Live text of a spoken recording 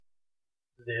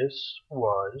This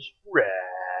was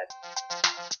rad.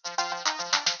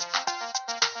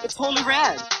 It's totally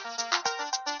rad.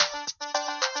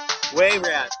 Way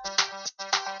rad.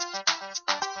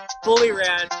 Fully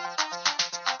rad.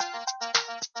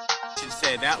 Should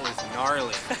say that was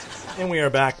gnarly. And we are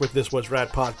back with This Was Rad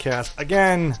podcast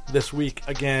again this week.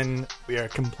 Again, we are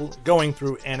going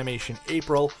through Animation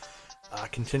April,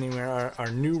 continuing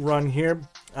our new run here.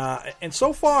 And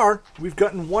so far, we've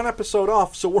gotten one episode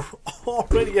off, so we're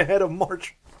already ahead of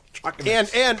March.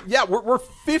 And yeah, we're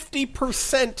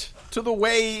 50% to the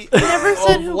way never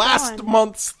said of who last won.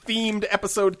 month's themed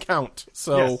episode count.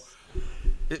 So,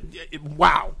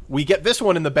 wow, we get this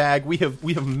one in the bag. We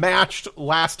have matched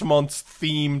last month's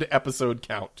themed episode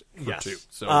count for two,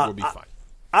 so we'll be fine.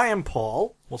 I am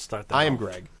Paul. We'll start that. I am off.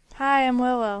 Greg. Hi, I'm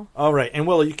Willow. All right, and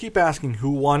Willow, you keep asking who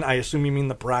won. I assume you mean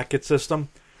the bracket system.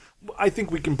 I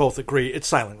think we can both agree it's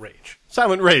Silent Rage.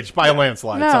 Silent Rage by a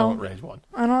landslide. No. Silent Rage won.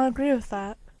 I don't agree with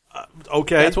that.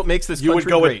 Okay, That's what makes this You would country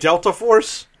go great. with Delta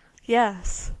Force?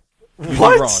 Yes. You're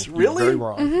What? wrong. You're Really? very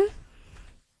wrong.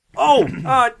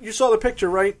 Oh, you saw the picture,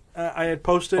 right? I had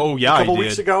posted Oh, yeah, a couple I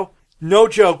weeks did. ago. No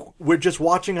joke. We're just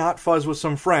watching Hot Fuzz with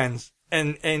some friends,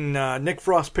 and Nick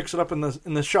Frost picks it up in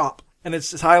the shop, and it's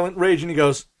Silent Rage, and he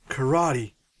goes,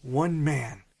 "Karate, one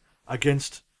man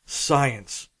against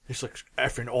science." He's like,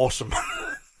 "Effing awesome."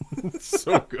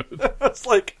 So good. It's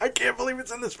like, I can't believe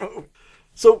it's in this movie.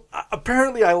 So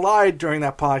apparently, I lied during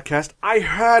that podcast. I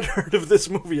had heard of this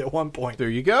movie at one point. There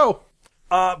you go.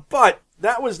 But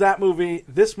that was that movie.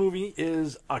 This movie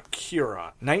is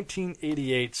Akira,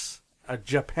 1988's a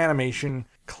Japanimation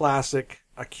classic.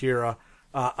 Akira.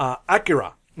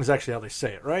 Akira is actually how they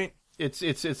say it, right?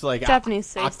 It's like Japanese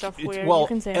say stuff weird. Well, You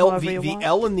can say however you the want.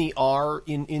 L and the R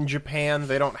in Japan,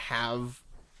 they don't have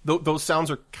those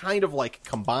sounds are kind of like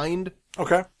combined.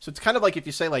 Okay. So it's kind of like if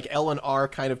you say like L and R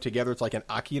kind of together, it's like an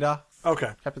Akira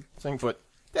Okay. type of thing. But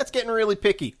that's getting really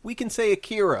picky. We can say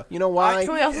Akira. You know why?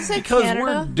 Can we also say because Canada?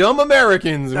 we're dumb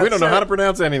Americans and we That's don't know how right. to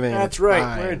pronounce anything. That's It's right.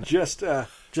 fine. We're just a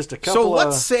couple So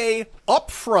let's say up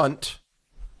front,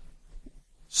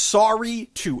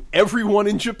 sorry to everyone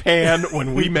in Japan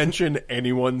when we mention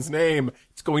anyone's name.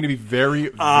 It's going to be very,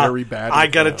 very bad. I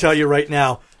got to tell you right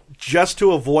now, just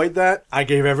to avoid that, I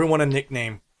gave everyone a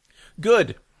nickname.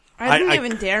 Good. I didn't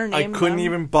even dare name I couldn't them.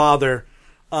 even bother.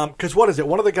 Because what is it?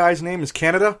 One of the guys' name is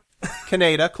Canada?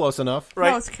 Canada, close enough. Right.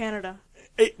 No, it's Canada.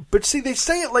 But see, they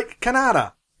say it like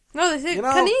Canada. No, they say You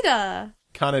know- Canada.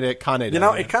 Canada. You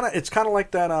know, it's kind of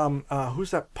like that.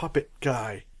 Who's that puppet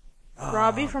guy?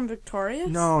 Robbie from Victorious?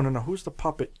 No. Who's the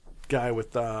puppet guy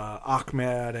with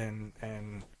Ahmed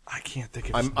and I can't think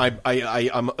of his I'm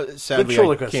sadly I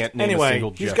ventriloquist. can't name a Anyway,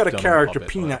 single he's Jeff got a Dunham character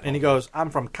puppet, Peanut, but I and he goes, "I'm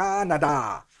from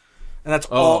Canada," and that's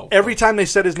Oh. all. Every time they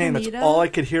said his name, that's Canada? all I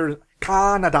could hear.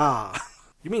 Canada.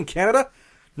 You mean Canada?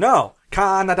 No,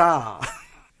 Canada.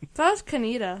 That was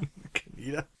Canada.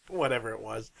 Canada. Whatever it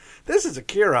was. This is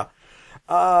Akira.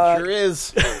 sure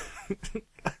is.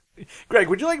 Greg,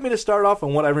 would you like me to start off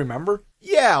on what I remember?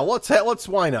 Yeah, let's.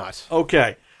 Why not?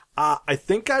 Okay. I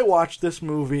think I watched this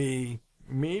movie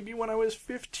maybe when I was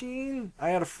 15. I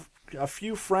had a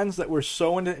few friends that were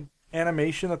so into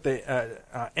animation that they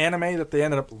anime that they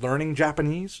ended up learning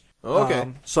Japanese.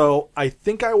 Okay. So I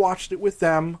think I watched it with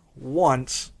them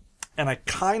once, and I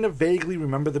kind of vaguely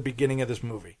remember the beginning of this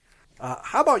movie.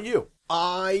 How about you?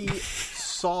 I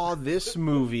saw this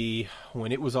movie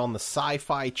when it was on the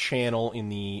Sci-Fi Channel in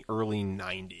the early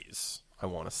 90s, I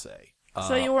want to say.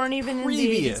 So you weren't even in the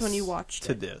Previous 80s when you watched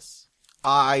to it. this,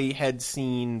 I had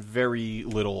seen very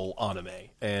little anime,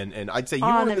 and I'd say you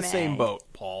were in the Anime. same boat,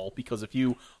 Paul, because if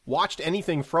you watched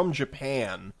anything from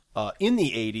Japan in the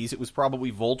 80s, it was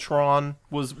probably Voltron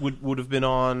would have been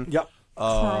on. Yep.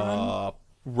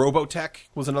 Robotech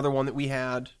was another one that we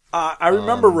had. I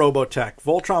remember Robotech.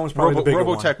 Voltron was probably the bigger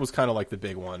Robotech one. was kind of like the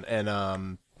big one,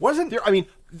 and Wasn't there? I mean,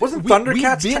 wasn't we-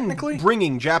 Thundercats we've been technically?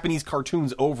 bringing Japanese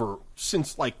cartoons over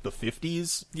since like the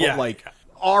 50s? Yeah. But, like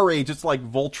our age, it's like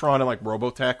Voltron and like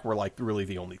Robotech were like really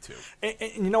the only two. And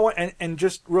you know what? And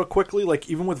just real quickly, like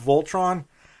even with Voltron,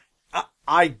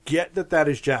 I get that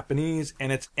is Japanese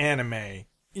and it's anime.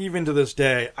 Even to this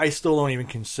day, I still don't even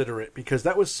consider it because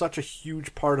that was such a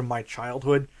huge part of my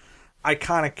childhood. I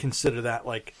kind of consider that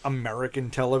like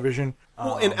American television.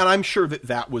 Well, and I'm sure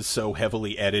that was so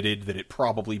heavily edited that it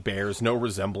probably bears no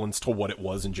resemblance to what it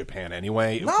was in Japan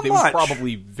anyway. Not it was much.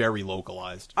 probably very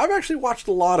localized. I've actually watched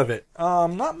a lot of it.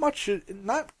 Not much,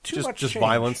 not too much. Just change.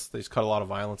 violence. They just cut a lot of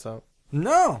violence out.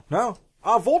 No.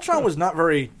 Voltron was not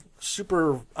very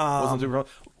super. Wasn't super.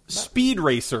 Speed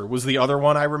Racer was the other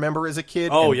one I remember as a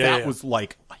kid. Oh, and yeah, that yeah. was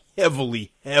like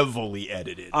heavily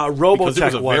edited. Robotech because it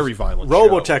was a very violent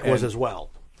Robotech show, was and- as well.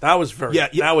 That was very. Yeah,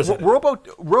 That was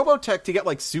Robotech, to get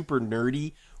like super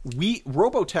nerdy.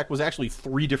 Robotech was actually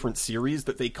 3 different series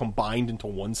that they combined into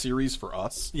one series for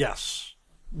us. yes.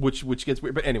 Which gets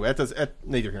weird, but anyway, that's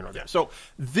neither here nor there. So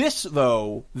this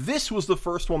was the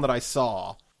first one that I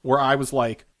saw where I was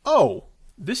like, oh,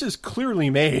 this is clearly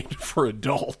made for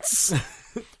adults.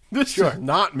 This is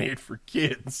not made for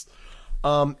kids.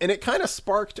 And it kind of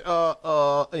sparked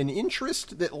an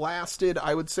interest that lasted,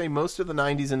 I would say, most of the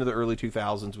 90s into the early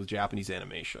 2000s with Japanese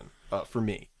animation for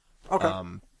me. Okay.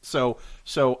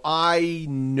 So I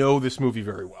know this movie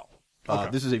very well.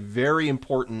 Okay. This is a very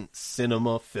important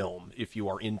cinema film if you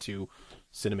are into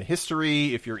cinema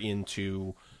history, if you're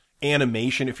into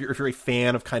animation, if you're a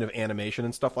fan of kind of animation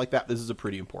and stuff like that. This is a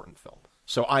pretty important film.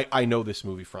 So I know this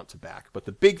movie front to back. But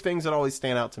the big things that always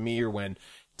stand out to me are when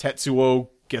Tetsuo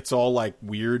gets all like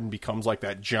weird and becomes like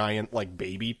that giant like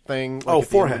baby thing. Like, at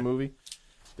the end of the movie.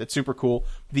 That's super cool.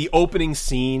 The opening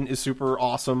scene is super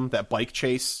awesome. That bike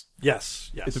chase.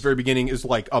 Yes. At the very beginning is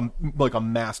like a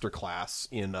masterclass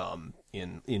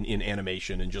in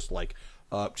animation and just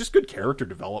good character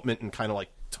development and kind of like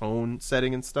tone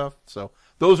setting and stuff. So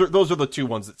those are the 2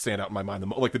 ones that stand out in my mind.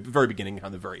 Like the very beginning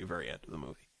and the very very end of the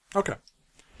movie. Okay.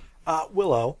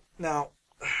 Willow. Now,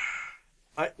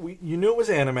 you knew it was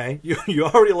anime. You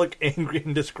already look angry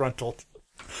and disgruntled.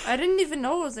 I didn't even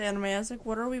know it was anime. I was like,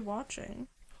 what are we watching?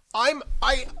 I'm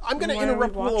going to Why are we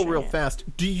interrupt Willow real watching it? fast.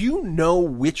 Do you know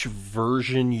which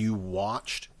version you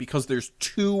watched? Because there's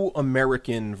 2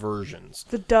 American versions.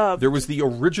 The dub. There was the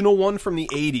original one from the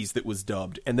 80s that was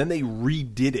dubbed, and then they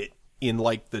redid it in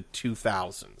like the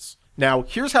 2000s. Now,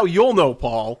 here's how you'll know,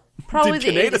 Paul. Probably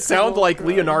Did the Kaneda 80s sound people like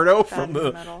really Leonardo bad from in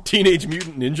the metal. Teenage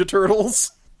Mutant Ninja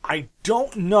Turtles? I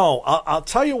don't know. I'll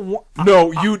tell you what.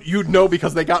 No, you'd know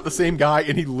because they got the same guy,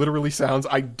 and he literally sounds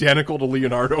identical to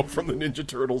Leonardo from the Ninja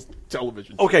Turtles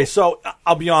television show. Okay, so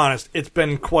I'll be honest. It's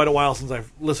been quite a while since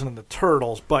I've listened to the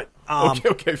Turtles, but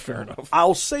Okay, fair enough.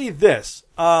 I'll say this: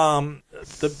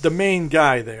 the main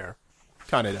guy there.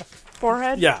 Kaneda.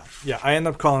 Forehead? Yeah. I end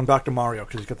up calling him Dr. Mario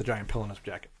because he's got the giant pill in his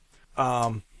jacket.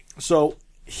 So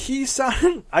he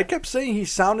sounded. I kept saying he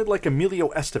sounded like Emilio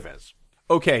Estevez.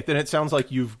 Okay, then it sounds like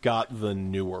you've got the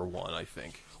newer one, I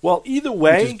think. Well, either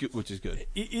way, Which is good.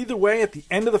 Either way, at the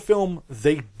end of the film,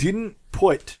 they didn't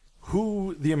put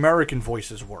who the American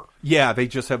voices were. Yeah, they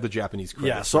just have the Japanese credits.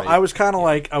 Yeah, so right? I was kind of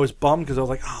like, I was bummed because I was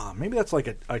like, maybe that's like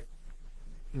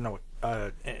Emilio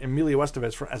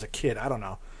Estevez as a kid. I don't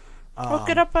know. Look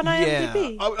it up on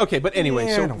IMDb. Oh, okay, but anyway,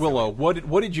 Yeah, I so don't Willow,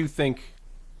 what did you think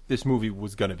this movie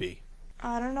was going to be?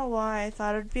 I don't know why. I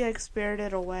thought it'd be like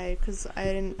Spirited Away because I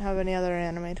didn't have any other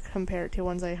anime to compare it to.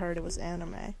 Once I heard it was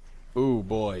anime. Ooh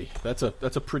boy, that's a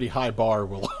pretty high bar,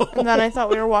 Willow. And then I thought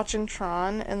we were watching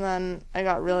Tron, and then I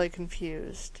got really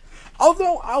confused.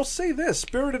 Although I'll say this,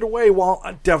 Spirited Away, while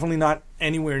definitely not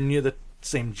anywhere near the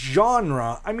same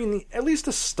genre, I mean, at least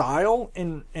the style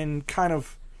and kind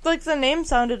of Like the name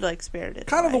sounded like Spirited.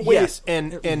 the Away. way Yes,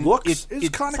 it and looks it is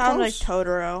kind of Sounded like close.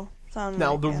 Totoro. Sounded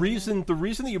Now like the anime. reason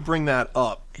that you bring that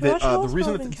up, Can you watch the Howl's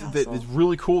reason Moving that Castle? is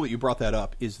really cool that you brought that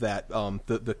up is that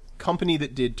the company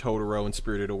that did Totoro and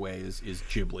Spirited Away is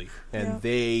Ghibli, and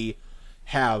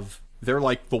they're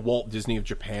like the Walt Disney of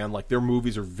Japan. Like their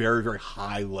movies are very very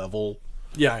high level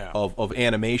Yeah. of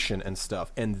animation and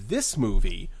stuff. And this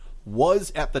movie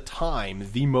was at the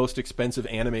time the most expensive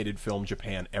animated film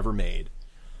Japan ever made.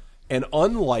 And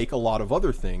unlike a lot of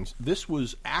other things, this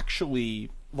was actually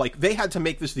like they had to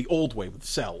make this the old way with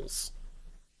cells.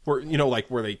 Where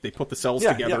where they put the cells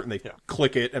together and they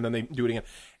click it and then they do it again.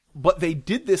 But they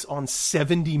did this on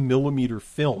 70 millimeter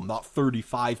film, not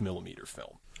 35 millimeter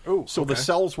film. Oh, so the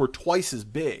cells were twice as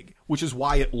big, which is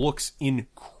why it looks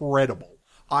incredible.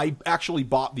 I actually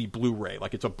bought the Blu-ray,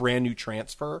 like it's a brand new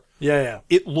transfer. Yeah.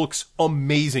 It looks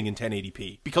amazing in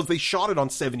 1080p because they shot it on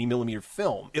 70 millimeter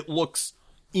film. It looks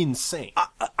insane.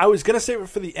 I was gonna save it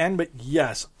for the end, but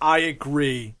yes, I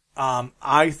agree.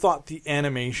 I thought the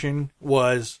animation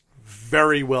was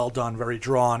very well done, very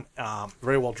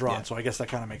well drawn. Yeah. So I guess that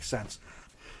kind of makes sense.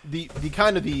 The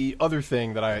kind of the other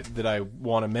thing that I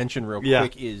want to mention real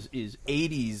quick is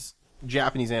 80s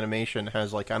Japanese animation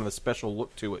has like kind of a special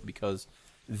look to it because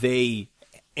they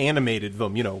animated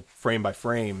them, frame by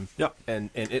frame. Yep. And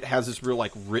it has this real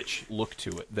like rich look to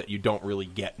it that you don't really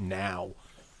get now.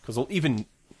 Because even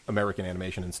American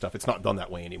animation and stuff, it's not done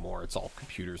that way anymore. It's all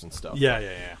computers and stuff. Yeah.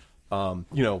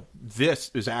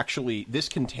 This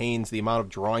contains the amount of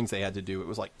drawings they had to do. It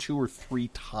was like 2 or 3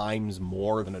 times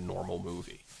more than a normal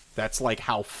movie. That's like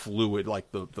how fluid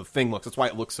like the thing looks. That's why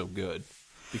it looks so good.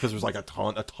 because there's like a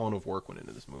ton of work went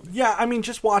into this movie. Yeah, I mean,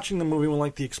 just watching the movie with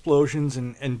like the explosions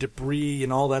and debris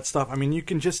and all that stuff, I mean, you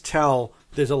can just tell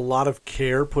there's a lot of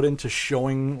care put into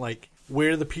showing like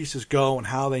where the pieces go and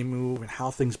how they move and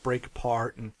how things break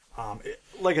apart. And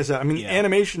like I said, I mean,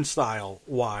 animation style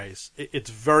wise, it's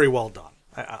very well done.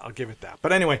 I'll give it that.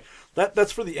 But anyway,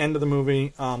 that's for the end of the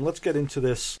movie. Let's get into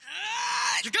this.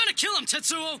 You're gonna kill him,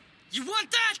 Tetsuo! You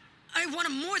want that? I want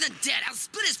him more than dead. I'll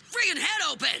split his friggin' head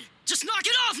open! Just knock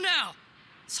it off now!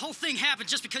 This whole thing happened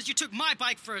just because you took my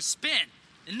bike for a spin.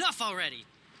 Enough already.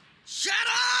 Shut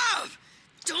up!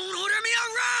 Don't order me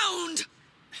around!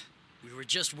 We were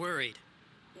just worried.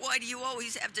 Why do you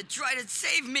always have to try to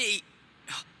save me?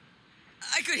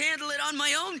 I could handle it on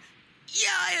my own. Yeah,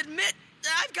 I admit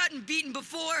I've gotten beaten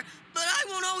before, but I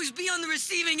won't always be on the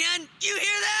receiving end. You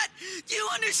hear that? You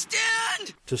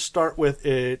understand? To start with,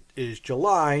 it is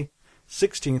July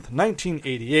 16th,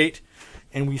 1988,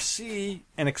 and we see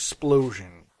an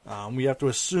explosion. We have to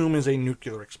assume is a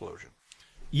nuclear explosion.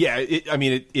 Yeah, it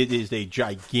is a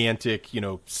gigantic,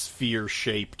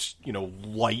 sphere-shaped,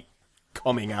 light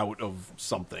coming out of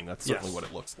something. That's certainly what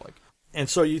it looks like. And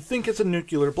so you think it's a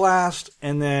nuclear blast,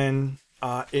 and then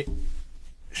it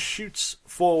shoots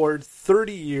forward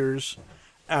 30 years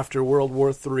after World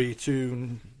War III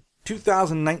to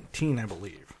 2019, I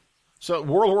believe. So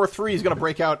World War III is going to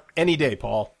break out any day,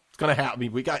 Paul. It's going to happen.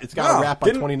 It's got to wrap by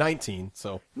 2019.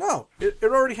 So no, it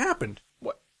already happened.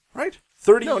 What? Right?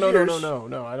 30 years.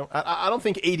 No. I don't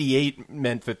think 88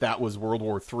 meant that was World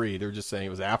War III. They're just saying it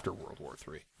was after World War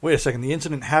III. Wait a second. The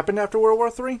incident happened after World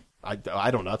War III? I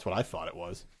don't know. That's what I thought it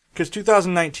was. Because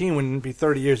 2019 wouldn't be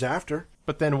 30 years after.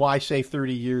 But then why say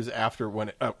 30 years after when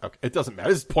it... okay, it doesn't matter.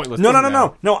 This is pointless. No.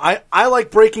 I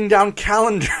like breaking down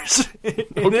calendars in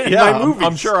my movies.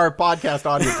 I'm sure our podcast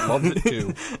audience loves it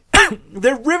too.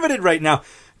 They're riveted right now.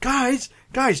 Guys,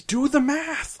 do the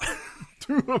math.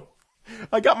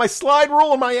 I got my slide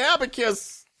rule and my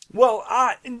abacus. Well,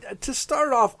 to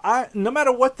start off, no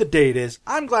matter what the date is,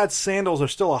 I'm glad sandals are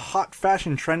still a hot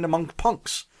fashion trend among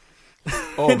punks.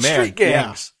 Oh, man. Street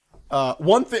gangs. Yeah.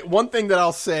 One thing that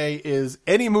I'll say is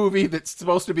any movie that's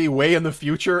supposed to be way in the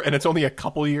future and it's only a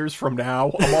couple years from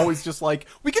now, I'm always just like,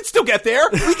 we can still get there.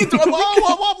 We can do a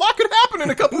lot could happen in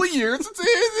a couple of years.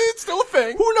 It's still a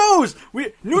thing. Who knows?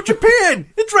 New Japan.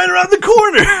 It's right around the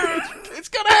corner. It's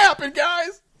gonna happen,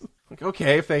 guys. Like,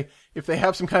 okay, if they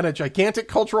have some kind of gigantic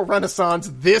cultural renaissance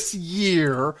this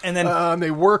year, and then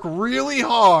they work really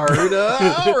hard,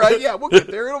 all right, yeah, we'll get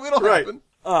there. It'll happen.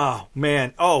 Oh,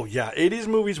 man. Oh, yeah. 80s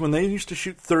movies, when they used to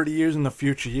shoot 30 years in the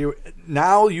future,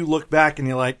 now you look back and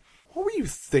you're like, what were you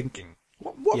thinking?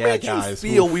 What made you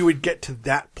feel we would get to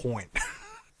that point?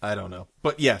 I don't know.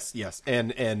 But yes.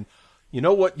 And you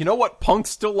know what punks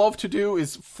still love to do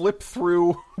is flip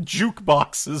through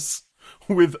jukeboxes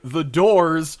with The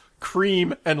Doors,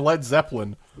 Cream, and Led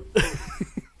Zeppelin.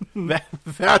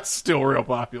 That's still real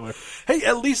popular. Hey,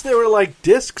 at least they were like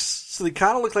discs, so they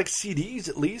kind of look like CDs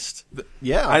at least.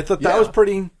 Yeah. I thought that was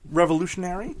pretty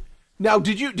revolutionary. Now,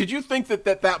 did you think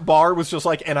that bar was just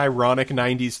like an ironic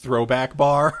 90s throwback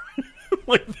bar?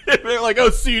 Like they're like, oh,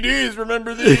 CDs,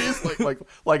 remember these?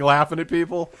 like laughing at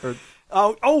people? So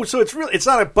it's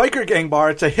not a biker gang bar,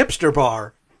 it's a hipster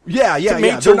bar. Yeah.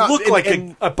 To look like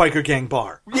a biker gang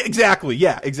bar.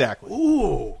 Yeah, exactly.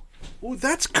 Ooh,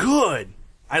 that's good.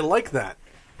 I like that.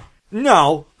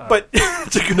 No, but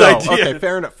it's a good idea. Okay,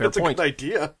 fair enough. Fair That's point. a good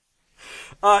idea.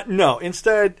 No,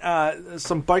 instead,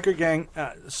 some biker gang.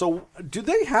 So, do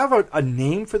they have a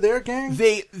name for their gang?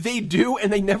 They do,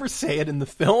 and they never say it in the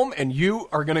film. And you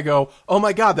are going to go, oh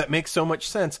my god, that makes so much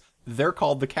sense. They're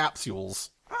called the Capsules.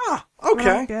 Ah,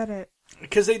 okay. I get it.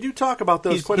 Because they do talk about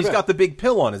those quite a bit. He's got the big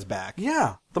pill on his back.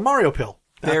 Yeah, the Mario pill.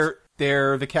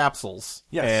 They're the Capsules.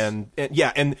 Yes.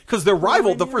 And because they're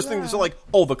rival, the first thing is like,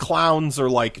 oh, the clowns are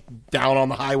like down on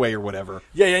the highway or whatever.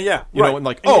 Yeah. You know, and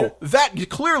like,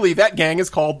 clearly that gang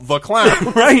is called the Clowns.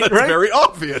 Right. That's very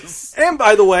obvious. And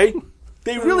by the way,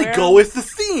 they really go with the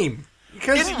theme.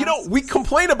 Because, we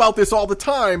complain about this all the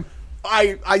time.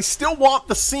 I still want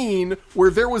the scene where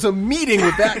there was a meeting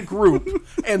with that group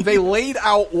and they laid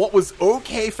out what was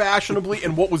okay fashionably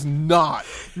and what was not.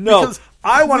 No, because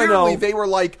I want to know. They were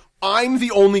like, I'm the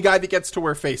only guy that gets to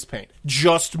wear face paint.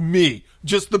 Just me.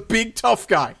 Just the big tough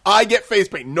guy. I get face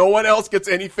paint. No one else gets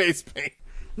any face paint.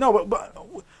 No, but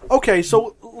okay,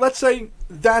 so let's say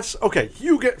that's okay.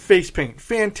 You get face paint.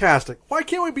 Fantastic. Why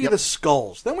can't we be the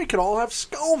skulls? Then we could all have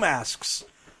skull masks.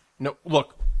 No,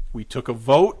 look, we took a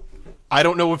vote. I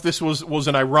don't know if this was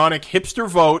an ironic hipster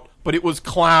vote, but it was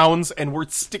clowns, and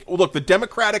look, the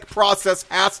democratic process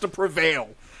has to prevail.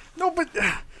 No, but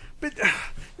But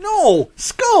no,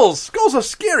 skulls are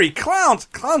scary. Clowns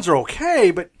are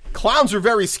okay, but clowns are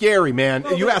very scary, man.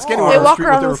 No, You they ask are. anyone They on the walk street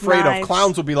what around they're with afraid of, knives.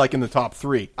 clowns will be like in the top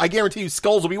 3. I guarantee you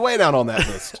skulls will be way down on that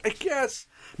list. I guess.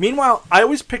 Meanwhile, I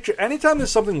always picture anytime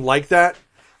there's something like that,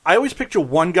 I always picture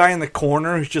one guy in the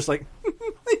corner who's just like,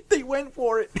 they went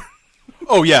for it.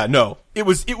 Oh yeah, no. It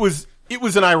was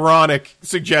an ironic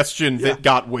suggestion that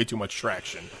got way too much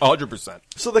traction. 100%.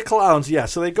 So the clowns,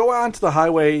 so they go out onto the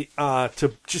highway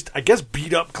to just, I guess,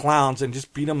 beat up clowns and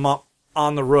just beat them up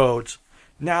on the roads.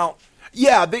 Now,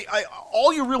 yeah,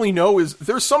 all you really know is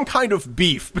there's some kind of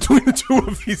beef between the two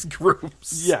of these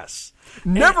groups. yes.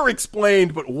 Never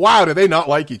explained, but wow, do they not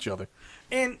like each other.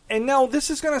 And now this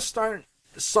is going to start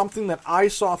something that I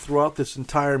saw throughout this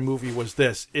entire movie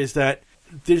is that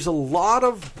there's a lot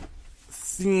of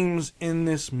themes in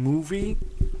this movie.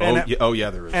 And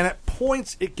There is. And at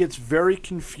points it gets very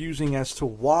confusing as to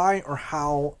why or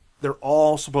how they're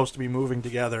all supposed to be moving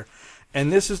together.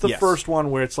 And this is the first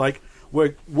one where it's like,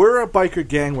 we're a biker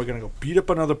gang, we're going to go beat up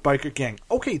another biker gang.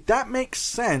 Okay, that makes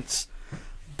sense.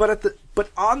 But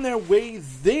on their way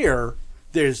there's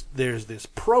this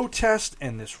protest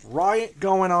and this riot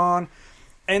going on.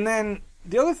 And then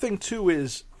the other thing too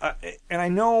is, and I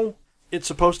know it's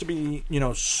supposed to be,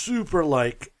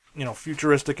 super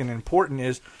futuristic and important,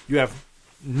 is you have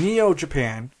Neo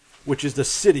Japan, which is the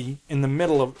city in the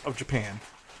middle of Japan.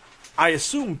 I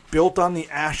assume built on the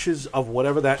ashes of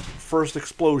whatever that first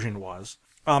explosion was.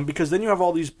 Because then you have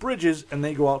all these bridges and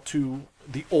they go out to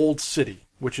the old city,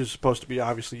 which is supposed to be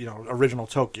obviously, original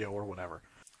Tokyo or whatever.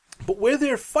 But where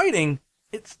they're fighting,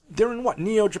 they're in what?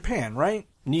 Neo Japan, right?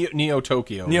 Neo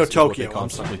Tokyo. Neo is Tokyo, what they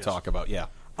constantly talk about, yeah.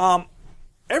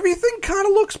 Everything kind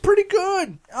of looks pretty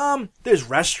good. There's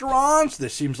restaurants. There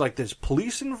seems like there's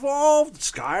police involved. The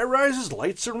sky rises.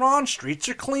 Lights are on. Streets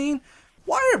are clean.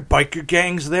 Why are biker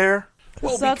gangs there?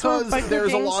 Well, that's where because biker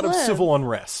there's a gangs lot of live. civil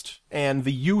unrest, and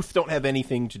the youth don't have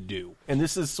anything to do. And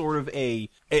this is sort of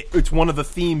it's one of the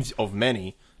themes of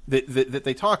many that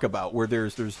they talk about, where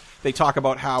they talk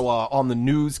about how on the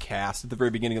newscast at the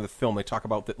very beginning of the film, they talk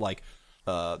about that, like,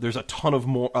 there's a ton of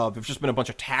more, there's just been a bunch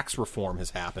of tax reform has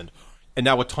happened, and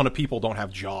now a ton of people don't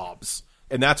have jobs.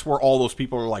 And that's where all those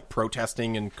people are, like,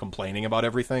 protesting and complaining about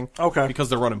everything. Okay. Because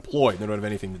they're unemployed, they don't have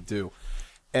anything to do.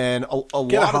 And a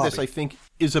lot of this, I think,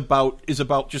 is about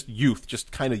just youth,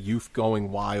 just kind of youth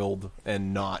going wild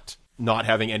and not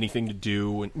having anything to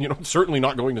do, and certainly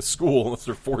not going to school unless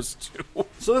they're forced to.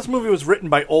 So this movie was written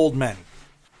by old men.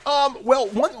 Well,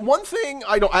 one thing,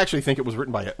 I don't actually think it was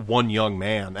written by one young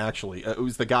man. Actually, it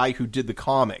was the guy who did the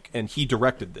comic, and he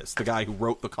directed this. The guy who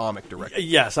wrote the comic directed.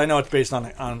 Yes, I know it's based on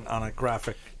a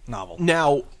graphic novel.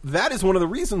 Now, that is one of the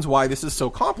reasons why this is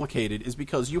so complicated, is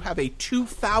because you have a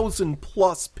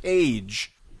 2,000+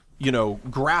 page,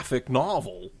 graphic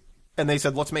novel, and they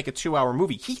said, let's make a 2-hour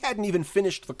movie. He hadn't even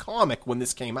finished the comic when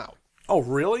this came out. Oh,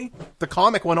 really? The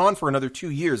comic went on for another 2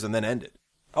 years and then ended.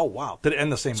 Oh, wow. Did it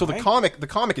end the same way? So the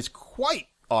comic is quite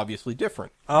obviously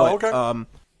different. Oh, but, okay.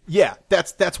 Yeah,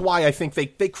 that's why I think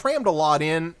they crammed a lot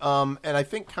in, and I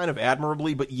think kind of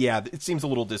admirably, but yeah, it seems a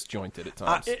little disjointed at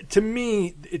times. To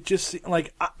me, it just,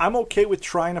 like, I'm okay with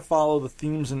trying to follow the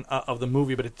themes of the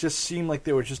movie, but it just seemed like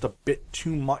there was just a bit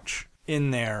too much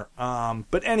in there.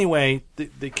 But anyway,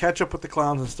 they catch up with the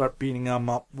clowns and start beating them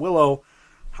up. Willow,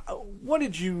 what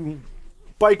did you...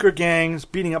 Biker gangs,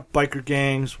 beating up biker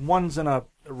gangs, one's in a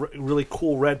really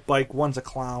cool red bike, one's a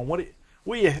clown.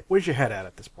 Where's your head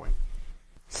at this point?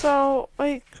 So,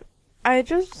 I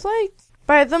just,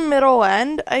 by the middle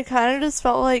end, I kind of just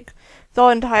felt like the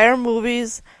entire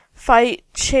movie's fight,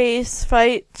 chase,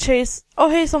 oh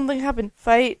hey, something happened,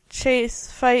 fight,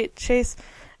 chase,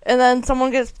 and then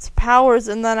someone gets powers,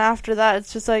 and then after that,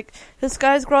 it's just like, this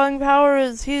guy's growing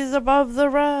powers, he's above the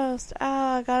rest,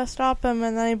 gotta stop him,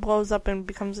 and then he blows up and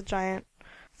becomes a giant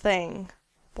thing.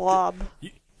 Blob.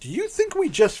 Do you think we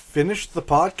just finished the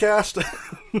podcast?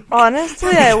 Honestly,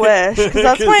 I wish, because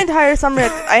that's my entire summary.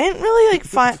 I didn't really,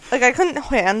 I couldn't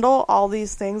handle all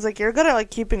these things. You're good at,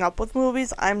 keeping up with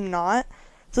movies. I'm not.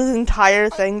 So this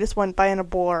entire thing just went by in a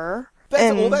blur.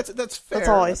 That's fair. That's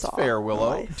all I saw. That's fair,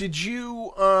 Willow. Did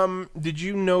you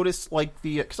notice,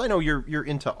 because I know you're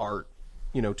into art,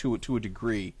 to a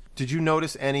degree. Did you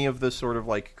notice any of the sort of,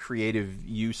 creative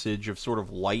usage of sort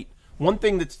of light? One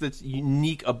thing that's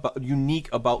unique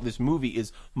about this movie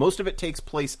is most of it takes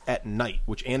place at night,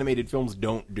 which animated films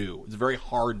don't do. It's very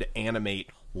hard to animate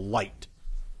light,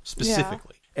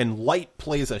 specifically. Yeah. And light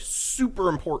plays a super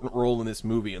important role in this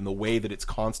movie in the way that it's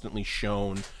constantly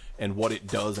shown and what it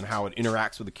does and how it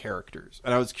interacts with the characters.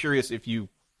 And I was curious if you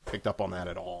picked up on that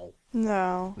at all?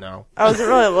 No. No? I wasn't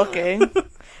really looking.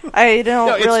 I don't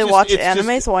No, it's really just- watch it's anime,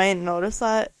 just- so I ain't noticed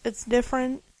that it's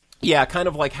different. Yeah, kind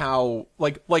of like how,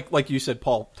 like you said,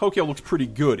 Paul, Tokyo looks pretty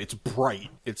good. It's bright.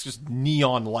 It's just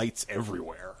neon lights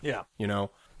everywhere. Yeah. You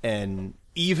know? And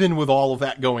even with all of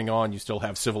that going on, you still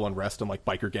have civil unrest and, like,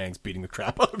 biker gangs beating the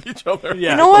crap out of each other.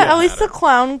 Yeah. You know what? Yeah. At least the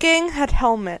clown gang had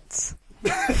helmets.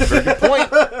 Very good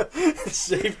point.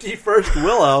 Safety first,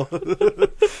 Willow.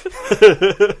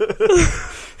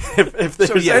 if there's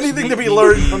So, yes, anything to be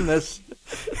learned from this,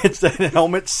 it's that a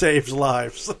helmet saves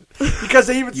lives. Because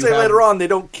they even say have- later on they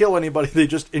don't kill anybody, they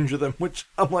just injure them, which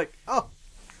I'm like, oh,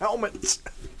 helmets.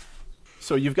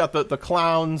 So you've got the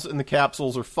clowns and the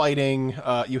capsules are fighting.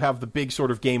 You have the big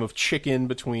sort of game of chicken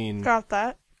between Got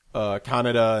that.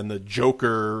 Canada and the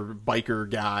Joker biker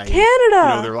guy. Canada! You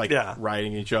know, they're like Yeah.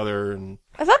 riding each other, and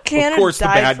I thought Canada of course the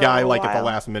died bad for guy, a like at the while.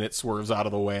 last minute, swerves out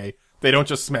of the way. They don't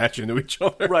just smash into each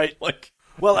other, Right. Like,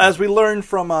 Well, as we learned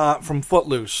from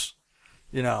Footloose,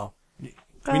 you know,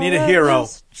 we need a hero,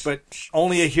 but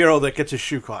only a hero that gets his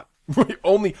shoe caught.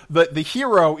 only the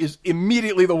hero is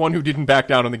immediately the one who didn't back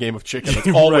down in the game of chicken. It's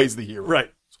always the hero. Right.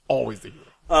 It's always the hero.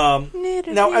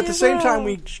 Now, at the same time,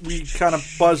 we kind of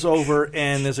buzz over,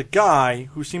 and there's a guy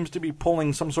who seems to be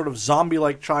pulling some sort of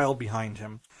zombie-like child behind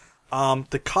him.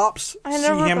 The cops I see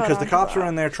never him got because the onto cops that. are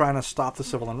in there trying to stop the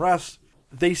civil unrest.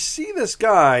 They see this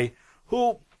guy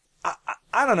who,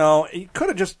 I don't know, he could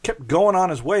have just kept going on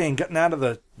his way and getting out of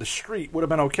the street would have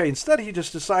been okay. Instead, he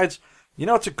just decides,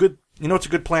 it's a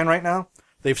good plan right now?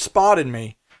 They've spotted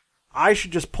me. I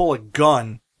should just pull a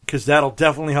gun because that'll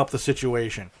definitely help the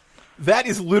situation. That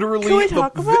is literally Can we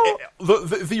talk about-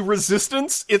 the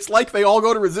resistance. It's like they all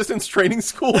go to resistance training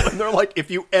school, and they're like,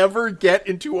 if you ever get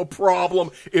into a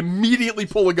problem, immediately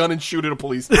pull a gun and shoot at a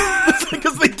policeman.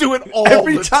 Because they do it all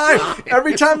Every the time.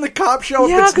 Every time the cops show up,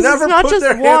 Yeah, it's 'cause never it's not put just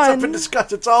their hands up one. and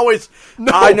discuss. It's always,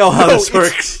 I know how this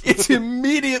works. It's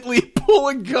immediately pull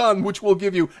a gun, which will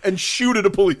give you, and shoot at a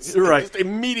police. Right. Just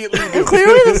immediately do And it.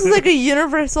 clearly this is like a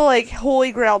universal, like,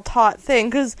 holy grail taught thing,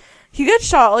 because he gets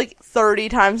shot like 30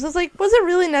 times. It's like, was it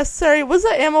really necessary? Was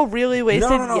the ammo really wasted?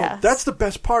 No. Yes. That's the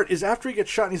best part, is after he gets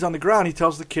shot and he's on the ground, he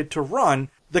tells the kid to run.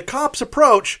 The cops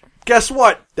approach. Guess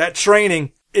what? That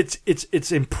training, it's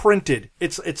imprinted.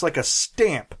 It's like a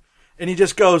stamp. And he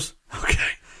just goes, okay,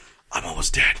 I'm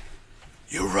almost dead.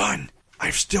 You run.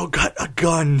 I've still got a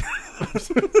gun.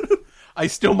 I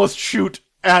still must shoot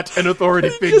at an authority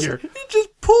He figure.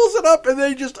 just pulls it up and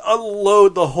they just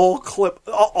unload the whole clip.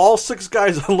 All six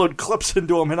guys unload clips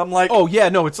into him, and I'm like, Oh yeah,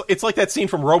 no, it's like that scene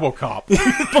from RoboCop.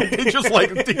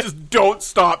 they just don't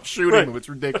stop shooting Right. them. It's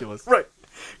ridiculous. right,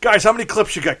 guys, how many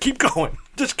clips you got? Keep going.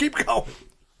 Just keep going.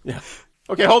 Yeah.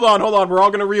 Okay, hold on. We're all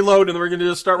going to reload, and then we're going to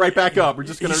just start right back up. We're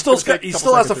just going He to.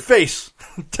 still has a face.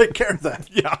 Take care of that.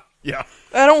 Yeah.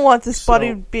 I don't want this body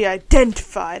to be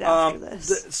identified after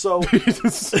this.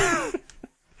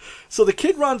 So the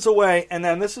kid runs away, and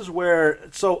then this is where.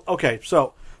 So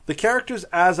the characters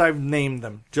as I've named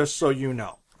them, just so you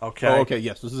know. Okay. Oh, okay.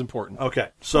 Yes, this is important. Okay.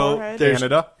 So Alright. there's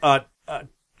Canada.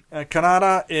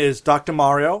 Kanata is Dr.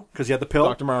 Mario because he had the pill.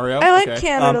 Dr. Mario. I like okay.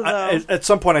 Canada, though. At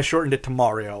some point, I shortened it to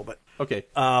Mario, but Okay.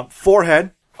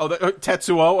 forehead. Oh,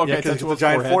 Tetsuo. Okay, Yeah, because he's Tetsuo's got the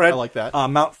giant forehead. I like that.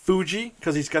 Mount Fuji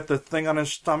because he's got the thing on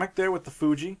his stomach there with the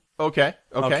Fuji. Okay.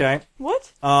 Okay.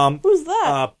 What? Who's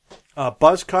that?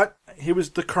 Buzzcut. He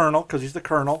was the colonel because he's the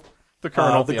colonel. The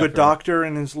colonel. The yeah, good colonel. doctor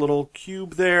in his little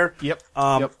cube there. Yep.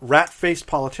 Rat-faced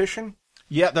politician.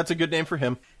 Yeah, that's a good name for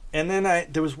him. And then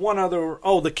there was one other.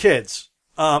 Oh, the kids.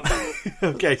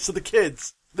 Okay, so the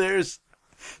kids. There's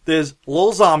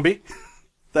Lil Zombie.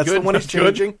 That's Good, the one he's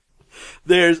good. changing.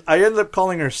 I ended up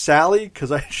calling her Sally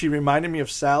because she reminded me of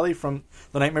Sally from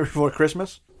The Nightmare Before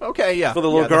Christmas Okay, yeah. for the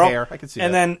little Yeah, girl. The hair. I can see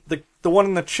and that. then the one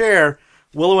in the chair.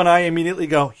 Willow and I immediately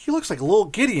go, he looks like Lil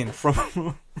Gideon from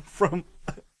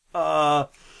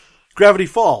Gravity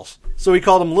Falls. So we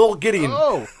called him Lil Gideon.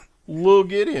 Oh, Lil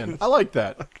Gideon. I like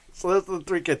that. So that's the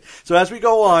three kids. So as we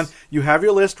go on, you have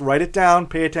your list. Write it down.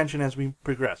 Pay attention as we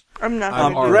progress. I'm not I'm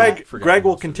going to do already- that. forgot Greg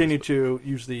will most of continue to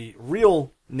use the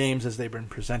real names as they've been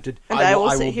presented. And I I will- will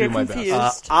I sit will here do my best.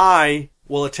 confused. I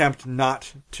will attempt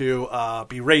not to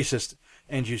be racist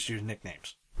and just use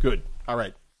nicknames. Good. All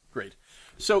right. Great.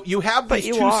 So you have But these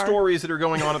you two are. stories that are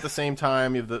going on at the same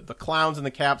time. You have the clowns and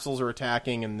the capsules are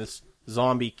attacking, and this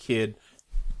zombie kid.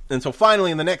 And so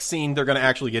finally, in the next scene, they're going to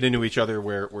actually get into each other,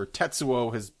 where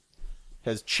Tetsuo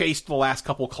has chased the last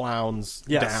couple clowns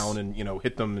Yes. down and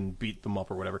hit them and beat them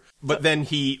up or whatever. But then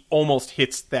he almost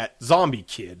hits that zombie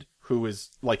kid who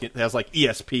is like it has like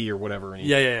ESP or whatever. And he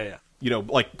Yeah.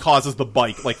 like causes the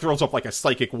bike, like throws up like a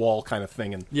psychic wall kind of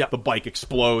thing, and Yep. the bike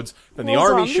explodes. Then the Well,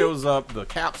 army zombie? shows up, the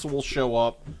capsules show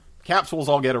up, capsules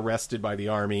all get arrested by the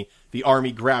army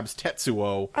grabs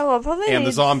Tetsuo I love how they and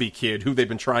the zombie kid who they've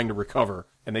been trying to recover,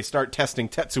 and they start testing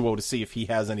Tetsuo to see if he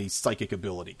has any psychic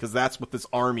ability, because that's what this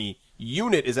army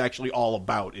unit is actually all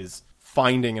about, is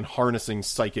finding and harnessing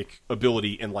psychic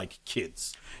ability in, like,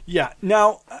 kids. Yeah.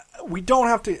 Now, we don't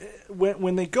have to...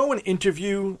 When they go and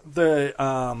interview the...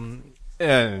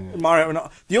 Mario,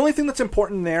 the only thing that's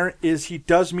important there is he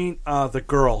does meet the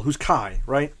girl, who's Kai,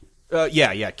 right?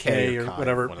 K or Kai,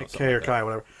 whatever. one of those, K or like Kai, that.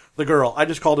 whatever. The girl. I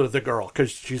just called her the girl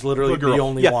because she's literally the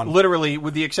only one. Literally,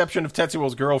 with the exception of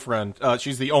Tetsuo's girlfriend,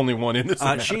 she's the only one in this.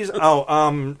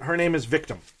 Her name is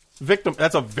Victim. Victim.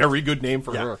 That's a very good name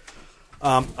for her.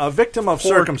 A victim of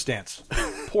circumstance.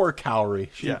 Poor Kaori.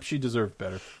 She deserved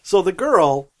better. So the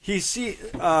girl,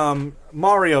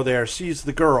 Mario there sees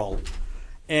the girl,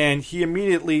 and he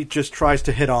immediately just tries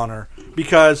to hit on her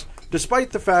because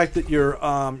despite the fact that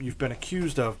you've been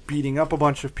accused of beating up a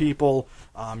bunch of people,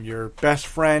 your best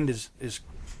friend is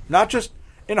not just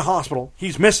in a hospital,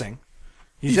 he's missing.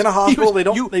 He's in a hospital. They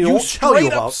don't tell you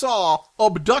about. Saw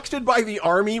abducted by the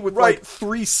army with like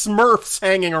 3 Smurfs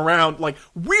hanging around. Like,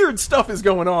 weird stuff is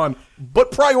going on. But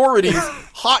priorities,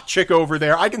 hot chick over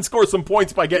there. I can score some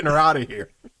points by getting her out of here.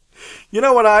 You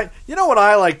know what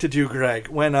I like to do, Greg,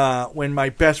 when my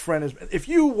best friend is. If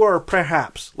you were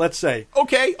perhaps, let's say,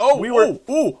 okay,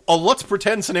 a let's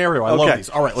pretend scenario. I love these.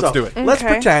 All right, let's do it. Let's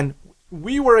pretend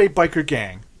we were a biker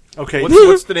gang. Okay,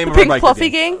 what's the name of our Pink biker Fluffy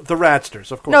gang? Gang? The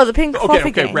Radsters, of course. No, the Pink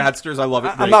Fluffy Gang. Okay, Radsters. I love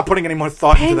it. I'm not putting any more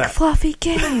thought into Pink that. Fluffy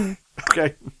Gang.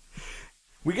 Okay,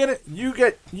 we get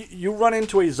it. You run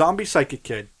into a zombie psychic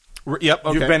kid. Yep.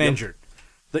 Okay, You've been injured.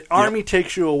 The army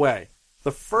takes you away.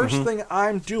 The first thing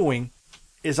I'm doing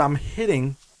is I'm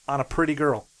hitting on a pretty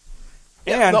girl.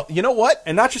 And no, you know what?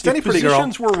 And not just if any pretty girl.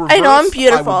 positions were reversed, I know, I'm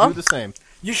beautiful. I would do the same.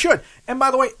 You should. And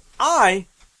by the way, I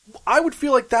would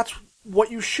feel like that's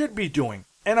what you should be doing.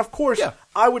 And of course,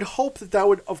 I would hope that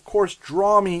would, of course,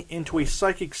 draw me into a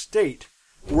psychic state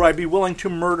where I'd be willing to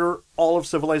murder all of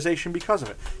civilization because of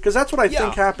it. Because that's what I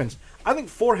think happens. I think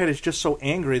Forehead is just so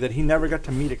angry that he never got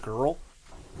to meet a girl.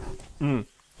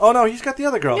 Oh no, he's got the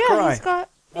other girl. Yeah, Karai. he's got...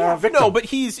 Victim. No, but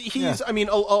he's. I mean,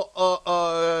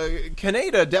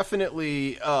 Kaneda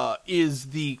definitely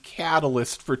is the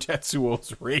catalyst for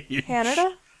Tetsuo's rage.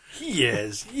 Canada? He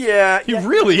is. Yeah. He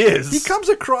really is. He comes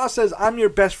across as, I'm your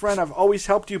best friend, I've always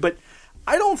helped you, but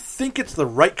I don't think it's the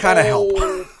right kind of help.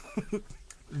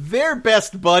 They're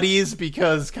best buddies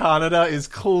because Kaneda is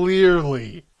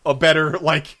clearly a better,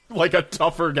 like a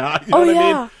tougher guy. You know what I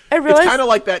mean? I realized... It's kind of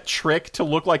like that trick to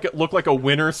look like a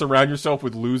winner, surround yourself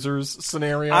with losers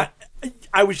scenario.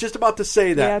 I was just about to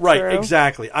say that. Yeah, right, true.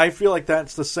 exactly. I feel like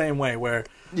that's the same way where...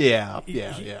 Yeah.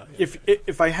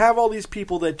 If I have all these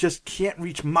people that just can't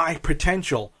reach my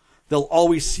potential, they'll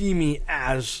always see me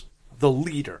as the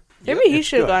leader. Maybe he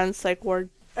should have gone psych ward.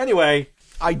 Anyway...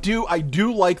 I do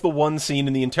like the one scene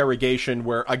in the interrogation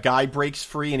where a guy breaks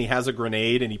free and he has a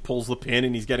grenade and he pulls the pin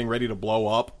and he's getting ready to blow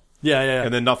up. Yeah.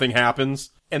 And then nothing happens.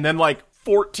 And then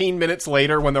 14 minutes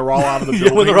later when they're all out of the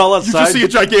building, when they're all outside, you just see a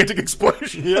gigantic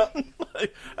explosion. Yeah.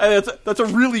 That's a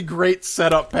really great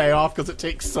setup payoff because it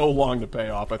takes so long to pay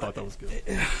off. I thought that was good.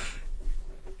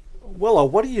 Willow,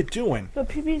 what are you doing? The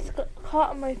PB's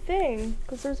caught on my thing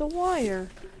because there's a wire.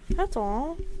 That's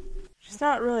all. She's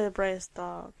not really the brightest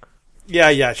dog.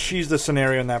 Yeah, she's the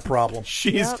scenario in that problem.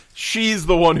 She's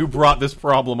the one who brought this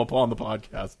problem upon the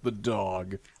podcast. The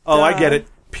dog. Oh, I get it.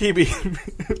 PB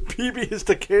is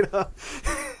Takeda,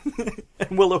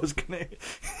 and Willow is Kaneda.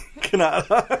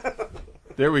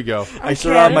 There we go. I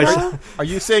surround myself. Are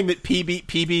you saying that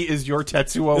PB is your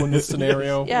Tetsuo in this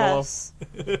scenario? Yes.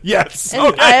 Willow? Yes. And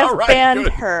Okay, I have all right, banned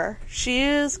good. her. She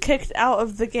is kicked out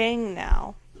of the gang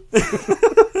now.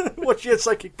 Well, she has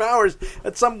psychic powers.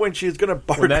 At some point, she's going to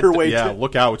bark her way to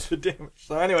look out. to damage.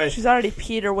 So anyway, She's already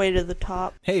peed her way to the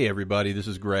top. Hey everybody, this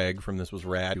is Greg from This Was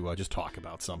Rad, who just talk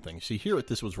about something. See, here at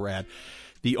This Was Rad,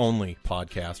 the only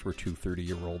podcast where two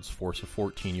 30-year-olds force a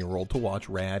 14-year-old to watch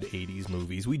rad 80s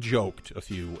movies. We joked a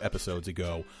few episodes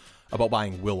ago about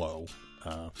buying Willow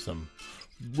some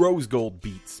rose gold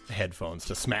Beats headphones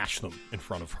to smash them in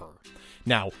front of her.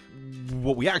 Now,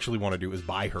 what we actually want to do is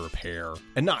buy her a pair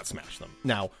and not smash them.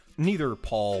 Now, neither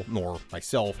Paul nor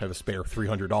myself have a spare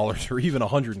 $300 or even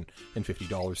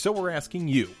 $150, so we're asking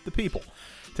you, the people,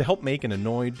 to help make an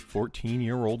annoyed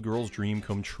 14-year-old girl's dream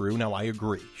come true. Now, I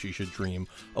agree, she should dream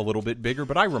a little bit bigger,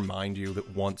 but I remind you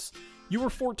that once you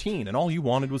were 14 and all you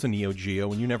wanted was a Neo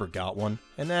Geo and you never got one,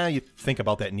 and now you think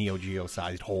about that Neo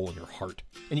Geo-sized hole in your heart,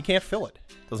 and you can't fill it.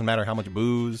 Doesn't matter how much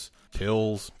booze,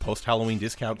 pills, post-Halloween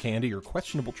discount candy, or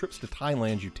questionable trips to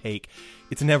Thailand you take,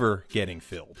 it's never getting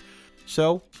filled.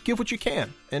 So, give what you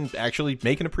can, and actually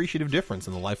make an appreciative difference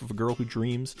in the life of a girl who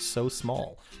dreams so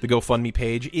small. The GoFundMe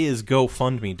page is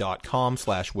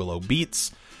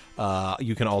gofundme.com/willowbeats.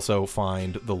 You can also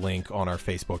find the link on our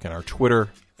Facebook and our Twitter,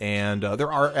 and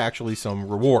there are actually some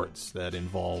rewards that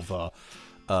involve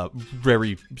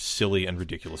very silly and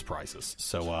ridiculous prizes.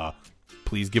 So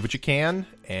please give what you can,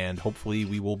 and hopefully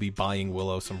we will be buying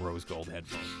Willow some rose gold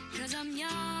headphones. 'Cause I'm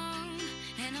young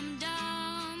and I'm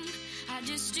dumb. I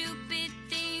do stupid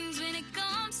things when it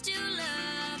comes to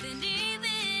love, and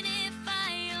even if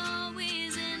I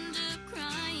always end up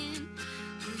crying,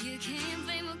 well, you can't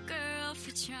blame a girl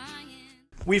for trying.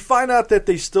 We find out that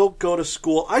they still go to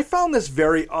school. I found this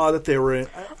very odd that they were in.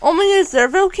 Only is their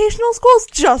vocational school's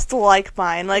just like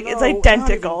mine. Like, it's No, not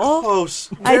identical. even close.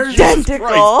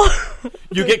 Identical.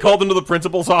 You get called into the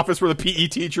principal's office where the PE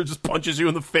teacher just punches you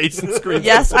in the face and screams.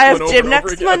 Yes, I have over gym and over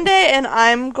next again. Monday, and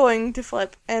I'm going to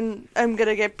flip, and I'm going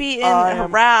to get beaten and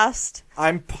harassed.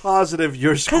 I'm positive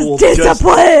your Because school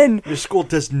discipline! your school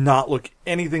does not look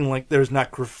anything like. There's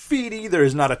not graffiti. There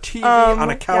is not a TV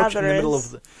on a couch in the middle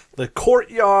of the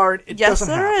courtyard. It Yes, doesn't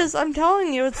there happen. is. I'm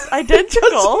telling you, it's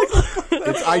identical.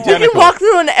 It's You identical. can walk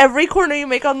through, and every corner you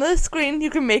make on the screen, you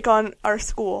can make on our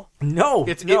school. No,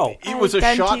 It was a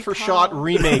Identical. shot-for-shot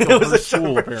remake It of was her a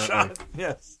school, shot for apparently. shot.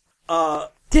 Yes.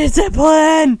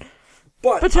 Discipline!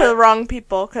 But But to the wrong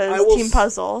people, I because will Team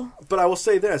Puzzle. But I will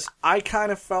say this. I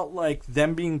kind of felt like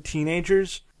them being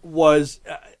teenagers was...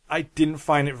 I didn't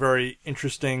find it very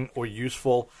interesting or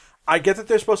useful. I get that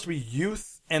they're supposed to be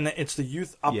youth, and that it's the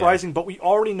youth uprising, but we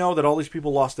already know that all these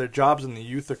people lost their jobs, and the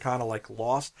youth are kind of like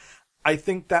lost. I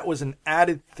think that was an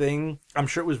added thing. I'm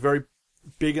sure it was very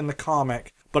big in the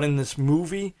comic, but in this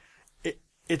movie...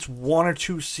 It's one or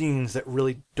two scenes that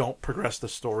really don't progress the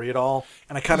story at all,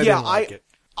 and I kind of didn't like it.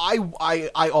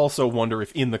 I also wonder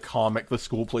if in the comic the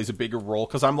school plays a bigger role,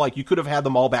 because I'm like, you could have had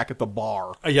them all back at the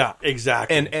bar. Yeah,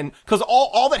 exactly. And because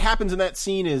all that happens in that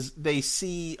scene is they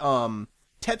see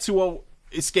Tetsuo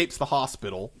escapes the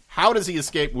hospital. How does he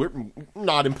escape? We're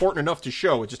not important enough to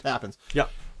show. It just happens. Yeah.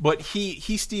 But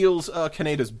he steals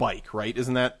Kaneda's bike, right?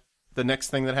 Isn't that the next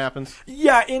thing that happens?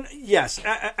 Yeah, yes.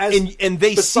 And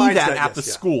they see besides that that, at yes, the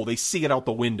yeah. school. They see it out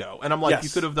the window. And I'm like, Yes. you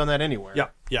could have done that anywhere.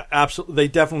 Yeah, absolutely. They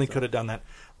definitely could have done that.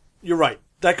 You're right.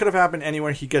 That could have happened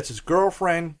anywhere. He gets his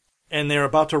girlfriend, and they're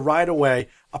about to ride away.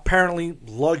 Apparently,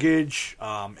 luggage,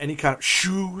 any kind of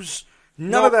shoes,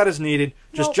 none of that is needed.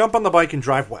 Just jump on the bike and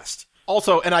drive west.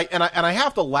 Also, and I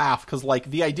have to laugh because like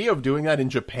the idea of doing that in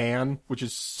Japan, which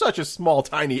is such a small,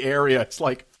 tiny area, it's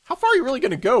like, how far are you really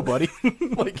going to go, buddy?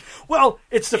 Like, well,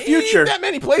 it's the future. Ain't that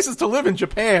many places to live in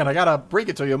Japan. I gotta break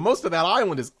it to you. Most of that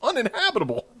island is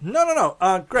uninhabitable.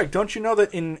 No. Greg, don't you know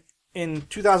that in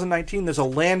 2019 there's a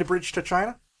land bridge to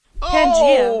China?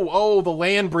 Pangea. Oh, the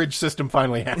land bridge system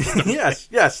finally happened.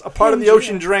 Yes. A part of the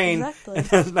ocean drain, Exactly. and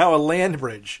there's now a land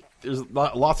bridge. There's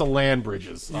lots of land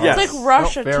bridges. Yes. It's like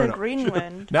Russia fair to enough.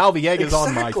 Greenland. Now the egg is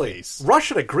on my Exactly. face.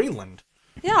 Russia to Greenland.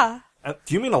 Yeah.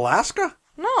 Do you mean Alaska?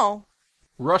 No.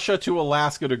 Russia to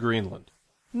Alaska to Greenland.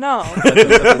 No.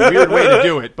 That's a weird way to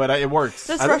do it, but it works.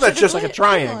 Just I think Russia that's to just like a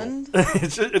triangle. Greenland.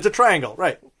 It's a triangle,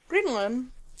 right? Greenland.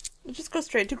 You just go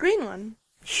straight to Greenland.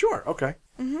 Sure, okay.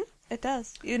 It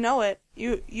does. You know it.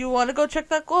 You want to go check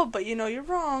that globe, but you know you're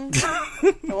wrong.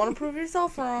 You want to prove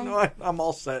yourself wrong. No, I'm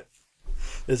all set.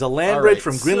 There's a land All bridge right,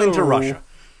 from Greenland to so- Russia.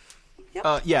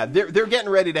 Yeah, they're getting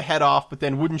ready to head off, but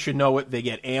then wouldn't you know it, they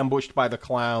get ambushed by the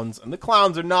clowns, and the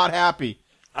clowns are not happy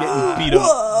getting beat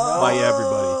up by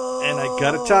everybody. And I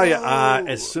gotta tell you,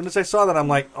 as soon as I saw that, I'm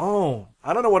like, oh,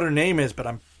 I don't know what her name is, but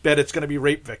I bet it's gonna be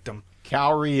Rape Victim.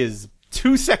 Kaori is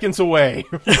 2 seconds away.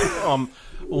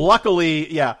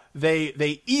 Luckily, yeah,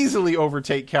 they easily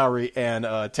overtake Kaori and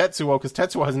Tetsuo, because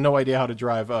Tetsuo has no idea how to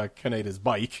drive Kaneda's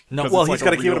bike. No, 'Cause well, it's he's like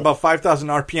got a to keep it real- about 5,000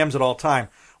 RPMs at all time,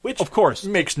 which Of course.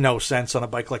 makes no sense on a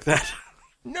bike like that.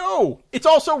 No, it's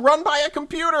also run by a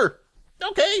computer.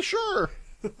 Okay, sure.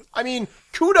 I mean,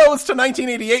 kudos to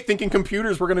 1988 thinking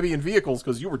computers were going to be in vehicles,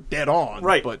 because you were dead on.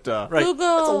 Right, But right.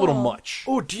 Google. that's a little much.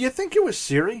 Oh, do you think it was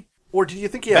Siri, or do you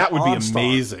think he had That would be OnStar?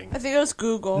 amazing. I think it was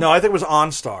Google. No, I think it was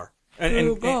OnStar.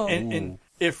 And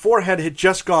if Forehead had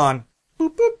just gone,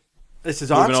 boop, boop, this is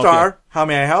Moving OnStar, okay. how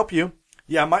may I help you?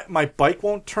 Yeah, my bike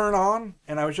won't turn on,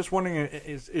 and I was just wondering,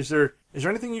 is there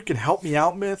anything you can help me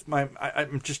out with?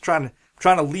 I'm just trying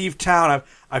to leave town.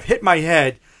 I've hit my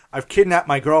head. I've kidnapped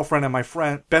my girlfriend and my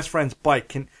best friend's bike.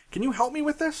 Can you help me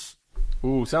with this?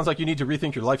 Ooh, sounds like you need to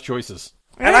rethink your life choices.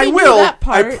 And I already knew will, that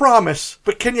part. I promise.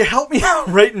 But can you help me out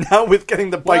right now with getting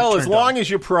the bike Well, turned as long on? as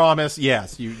you promise,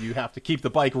 yes, you have to keep the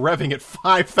bike revving at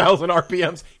 5,000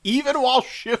 RPMs, even while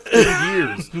shifting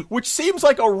gears, which seems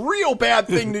like a real bad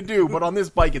thing to do, but on this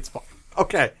bike, it's fine.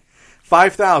 Okay.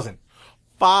 5,000.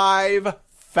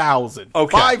 5,000.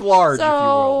 Okay. 5 large, if you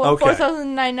will. So, Okay.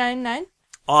 4,999.99.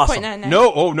 Awesome.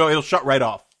 No, it'll shut right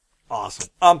off. Awesome.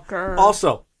 Grr.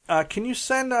 Also, can you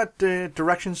send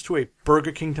directions to a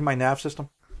Burger King to my nav system?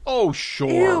 Oh, sure.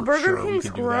 Ew, Burger sure, we King's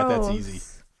can do that. That's gross. easy.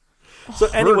 So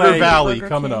Burger anyway, Valley Burger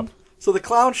coming King. up. so the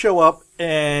clowns show up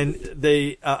and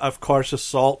they, of course,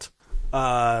 assault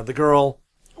the girl,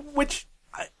 which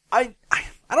I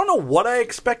don't know what I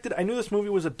expected. I knew this movie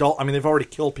was adult. I mean, they've already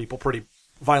killed people pretty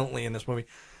violently in this movie.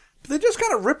 But they just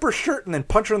kind of rip her shirt and then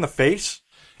punch her in the face.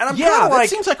 And I'm Yeah, kind of that like,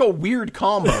 seems like a weird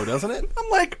combo, doesn't it? I'm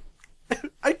like,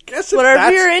 I guess if Whatever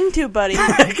that's, you're into, buddy.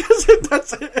 I guess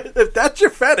if that's your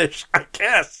fetish, I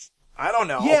guess. I don't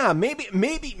know. Yeah, maybe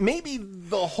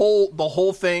the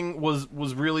whole thing was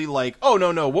really like, oh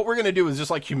no, what we're gonna do is just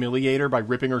like humiliate her by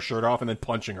ripping her shirt off and then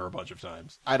punching her a bunch of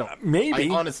times. I Maybe.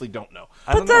 I honestly don't know.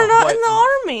 I But don't they're know. not but- in the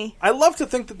army. I love to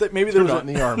think that maybe there was not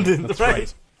in the army. That's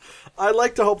right. I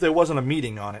like to hope there wasn't a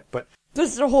meeting on it, but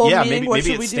This is a whole Yeah, meeting. maybe What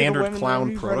should it's we do to standard women when clown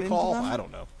we run into protocol. them? I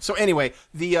don't know. So anyway,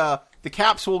 the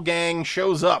Capsule gang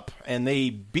shows up and they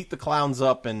beat the clowns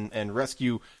up and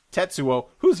rescue Tetsuo,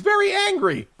 who's very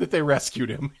angry that they rescued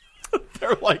him.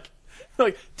 They're like,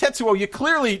 Tetsuo, you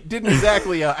clearly didn't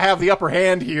exactly have the upper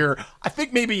hand here. I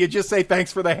think maybe you just say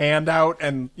thanks for the handout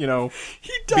and, he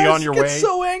does be on your get way.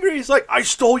 so angry. He's like, I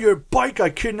stole your bike. I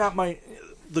kidnapped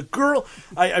the girl.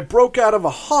 I broke out of a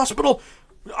hospital.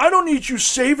 I don't need you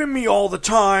saving me all the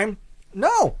time.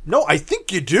 No, I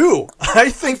think you do. I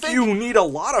think you need a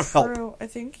lot of help. True. I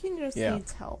think he just Yeah.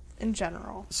 needs help in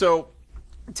general. So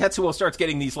Tetsuo starts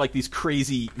getting these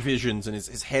crazy visions, and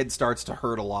his head starts to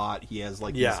hurt a lot. He has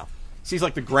sees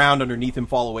like the ground underneath him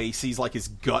fall away. He sees like his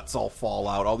guts all fall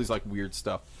out. All these like weird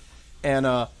stuff. And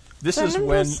this Send is him to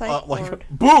when a psych ward.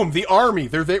 boom, the army.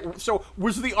 They're there. So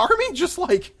was the army just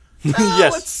like?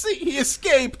 Yes. Let's see. He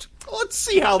escaped. Let's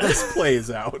see how this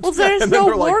plays out. Well, there's And then no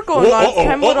they're like, war going on at the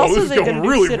time. What else this are they going going to do?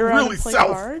 really, Sit around really and play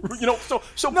south. cards? You know, so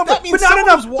No, that but means not someone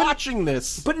enough, was but- watching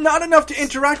this. But not enough to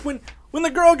interact when the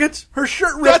girl gets her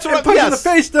shirt ripped That's and what- punched in the yes.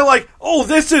 face. They're like, oh,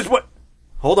 this is what...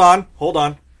 Hold on.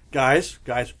 Guys,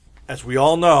 as we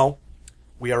all know,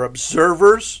 we are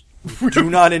observers. We do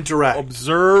not interact.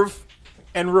 Observe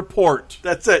and report.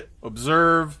 That's it.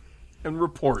 Observe and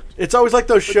report. It's always like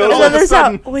those shows. then all And of then a there's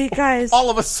sudden- that. Wait, guys. All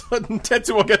of a sudden,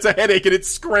 Tetsuo gets a headache and it's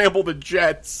scrambled the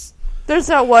jets. There's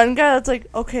that one guy that's like,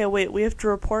 okay, wait, we have to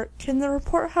report. Can the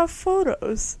report have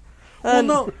photos? And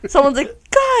no. someone's like,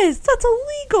 guys, that's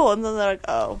illegal. And then they're like,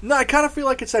 oh. No, I kind of feel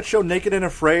like it's that show Naked and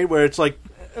Afraid where it's like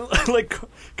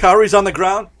Kaori's on the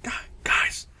ground.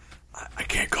 Guys, I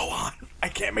can't go on. I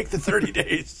can't make the 30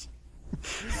 days.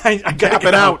 I gotta Tap get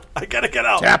it out. I gotta get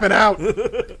out. Tapping out.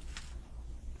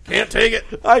 Can't take it.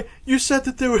 You said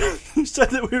that you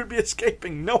said that we would be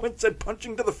escaping. No one said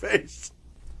punching to the face.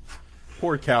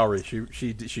 Poor Kaori.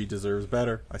 She deserves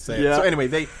better. I say Yeah. it. So anyway,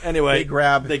 they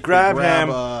grab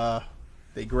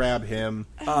him.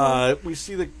 We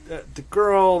see the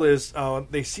girl is.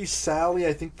 They see Sally.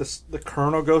 I think the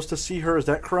colonel goes to see her. Is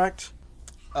that correct?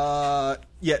 Yeah,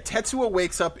 Tetsuo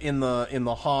wakes up in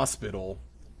the hospital,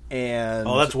 and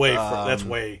That's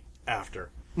way after.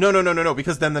 No.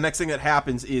 Because then the next thing that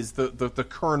happens is the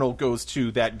colonel goes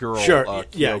to that girl, Sure,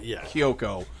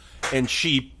 Kyoko, and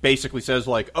she basically says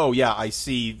like, "Oh yeah, I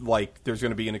see. Like, there's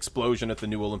going to be an explosion at the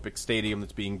new Olympic Stadium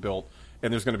that's being built,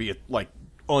 and there's going to be a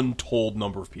untold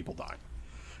number of people dying."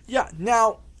 Yeah.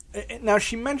 Now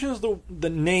she mentions the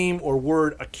name or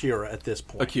word Akira at this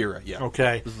point. Akira, yeah.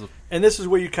 Okay. And this is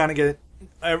where you kind of get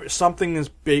something as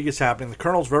big is happening. The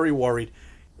colonel's very worried.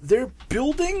 They're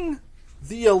building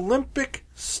the Olympic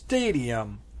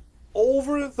Stadium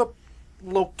over the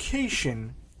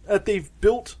location that they've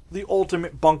built the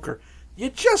ultimate bunker. You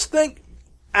just think,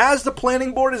 as the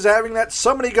planning board is having that,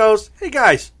 somebody goes, hey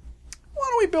guys, why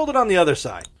don't we build it on the other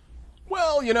side?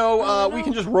 Well, we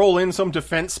can just roll in some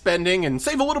defense spending and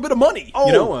save a little bit of money.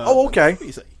 Okay. What do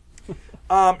you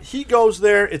say? He goes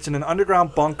there. It's in an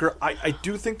underground bunker. I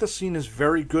do think the scene is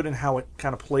very good in how it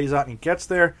kind of plays out and he gets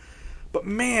there. But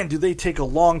man, do they take a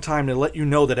long time to let you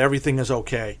know that everything is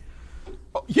okay.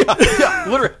 Oh, yeah,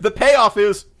 literally. The payoff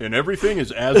is, and everything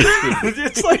is as it should be.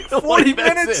 It's like 40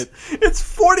 That's minutes. it. It's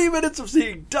 40 minutes of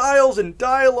seeing dials and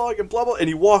dialogue and blah, blah. And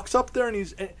he walks up there and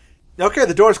he's... Okay,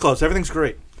 the door's closed. Everything's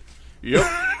great. Yep.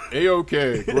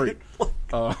 A-okay. Great.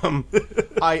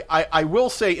 I will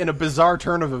say, in a bizarre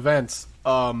turn of events,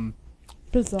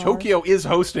 Bizarre. Tokyo is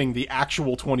hosting the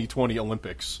actual 2020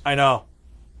 Olympics. I know.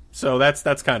 So that's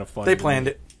kind of funny. They planned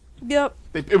it. Yep.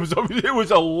 It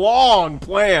was a long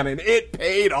plan, and it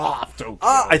paid off, Tokyo.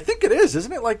 I think it is.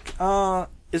 Isn't it like...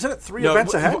 Isn't it 3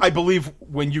 events ahead? I believe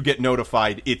when you get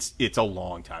notified, it's a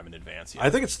long time in advance. Yeah. I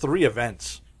think it's 3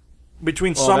 events.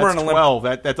 Between summer and Olympics. 12.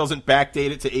 That doesn't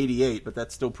backdate it to 88, but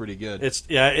that's still pretty good.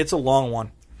 It's a long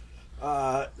one.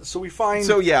 So we find...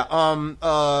 So, yeah,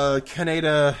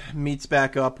 Kaneda meets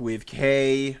back up with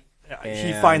Kay.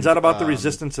 He finds out about the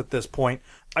resistance at this point.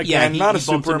 Again, not a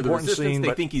super important scene.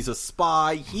 They think he's a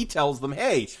spy. He tells them,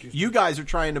 hey, you guys are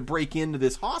trying to break into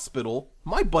this hospital.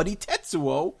 My buddy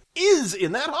Tetsuo is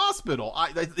in that hospital.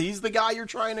 He's the guy you're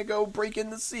trying to go break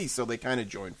in to see. So they kind of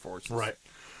join forces. Right.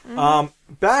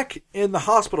 Back in the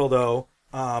hospital, though,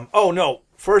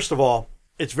 first of all,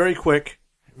 it's very quick,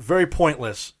 very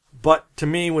pointless, but to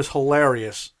me was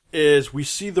hilarious, is we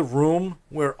see the room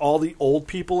where all the old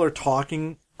people are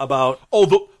talking about... Oh,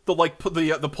 the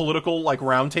political,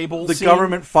 round table the scene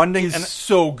government funding. Is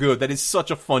so good. That is such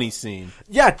a funny scene.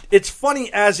 Yeah, it's funny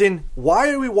as in,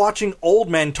 why are we watching old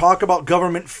men talk about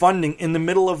government funding in the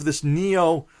middle of this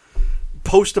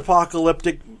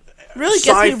post-apocalyptic really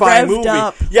sci-fi movie?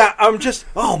 Up. Yeah, I'm just,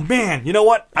 oh man, you know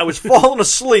what? I was falling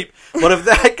asleep, but if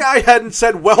that guy hadn't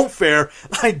said welfare,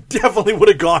 I definitely would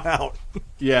have gone out.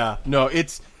 Yeah, no,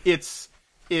 it's weird.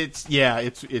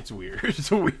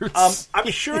 It's a weird.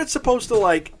 I'm sure it's supposed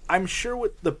to I'm sure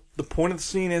what the point of the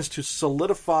scene is to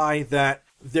solidify that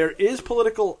there is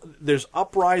there's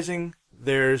uprising,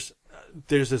 there's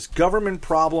this government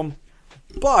problem,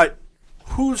 but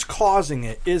who's causing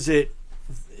it? Is it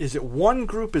one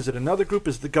group? Is it another group?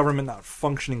 Is the government not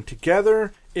functioning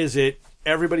together? Is it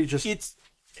everybody just? It's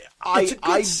a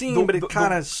good scene, but it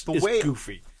kind of is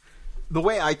goofy. The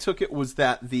way I took it was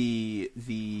that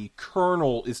the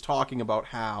colonel is talking about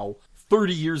how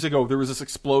 30 years ago there was this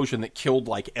explosion that killed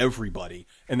everybody,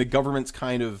 and the government's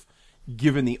kind of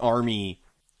given the army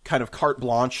kind of carte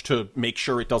blanche to make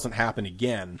sure it doesn't happen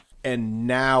again. And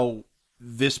now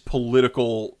this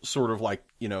political sort of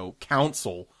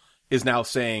council is now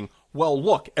saying, well,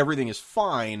 look, everything is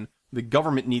fine. The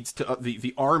government needs to,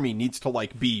 the army needs to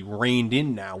be reined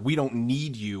in now. We don't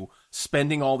need you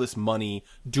spending all this money,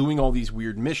 doing all these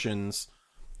weird missions.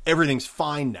 Everything's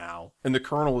fine now. And the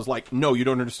colonel is like, no, you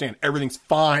don't understand. Everything's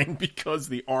fine because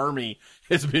the army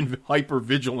has been hyper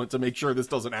vigilant to make sure this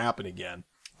doesn't happen again.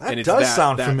 That does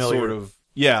sound familiar. Sort of,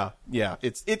 yeah.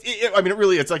 It's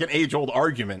like an age old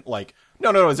argument.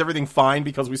 No, is everything fine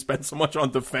because we spent so much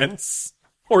on defense?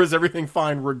 Or is everything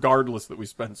fine regardless that we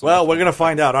spend so much? Well, we're going to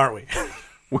find out, aren't we?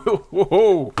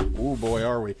 Whoa. Oh, boy,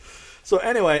 are we. So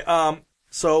anyway,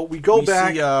 so we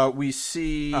back. We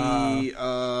see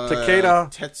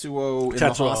Takeda. Tetsuo in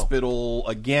the hospital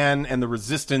again, and the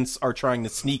Resistance are trying to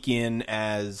sneak in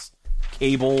as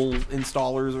cable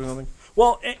installers or something.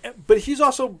 Well, but he's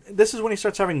also... This is when he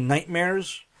starts having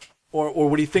nightmares, or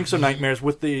what he thinks are nightmares,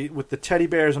 with the teddy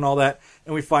bears and all that,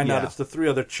 and we find out it's the 3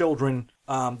 other children...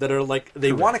 that are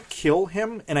they want to kill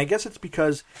him, and I guess it's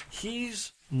because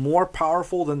he's more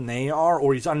powerful than they are,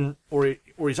 or he's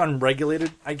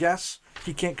unregulated. I guess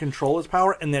he can't control his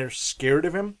power, and they're scared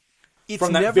of him. It's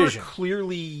never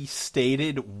clearly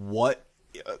stated what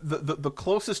the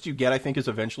closest you get. I think is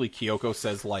eventually Kyoko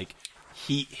says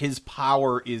his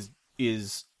power is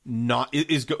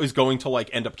going to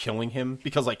end up killing him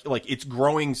because it's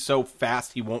growing so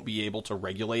fast he won't be able to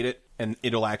regulate it, and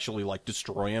it'll actually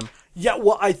destroy him. Yeah,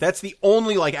 well, that's the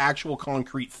only actual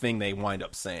concrete thing they wind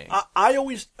up saying. I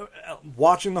always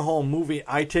watching the whole movie,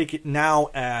 I take it now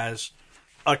as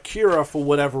Akira, for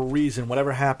whatever reason,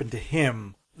 whatever happened to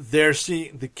him, they're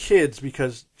seeing the kids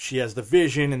because she has the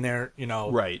vision, and they're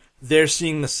right. They're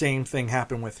seeing the same thing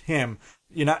happen with him.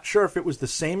 You're not sure if it was the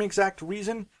same exact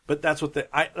reason, but that's what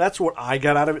that's what I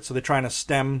got out of it. So they're trying to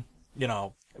stem,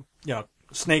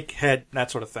 snake head,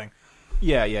 that sort of thing.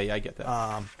 Yeah, I get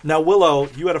that. Now, Willow,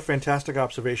 you had a fantastic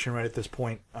observation right at this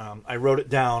point. I wrote it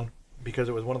down because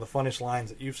it was one of the funniest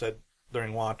lines that you said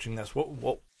during watching this.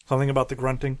 What something about the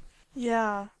grunting?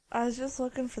 Yeah, I was just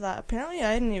looking for that. Apparently,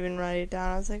 I didn't even write it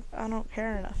down. I was like, I don't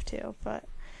care enough to, but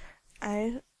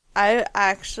I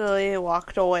actually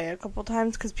walked away a couple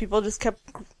times because people just kept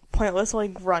pointlessly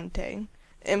grunting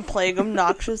and playing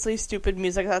obnoxiously stupid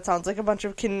music that sounds like a bunch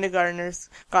of kindergartners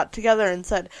got together and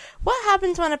said, what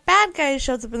happens when a bad guy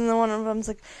shows up? And then one of them's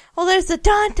like, oh, there's the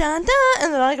dun dun dun,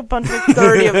 and then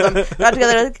 30 of them got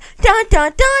together dun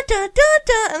dun dun dun dun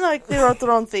dun, and they wrote their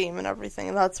own theme and everything,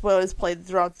 and that's what was played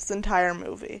throughout this entire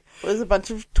movie. It was a bunch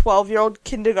of 12-year-old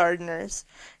kindergartners.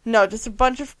 No, just a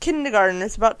bunch of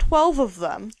kindergartners, about 12 of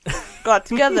them, got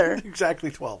together.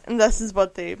 Exactly 12. And this is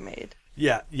what they made.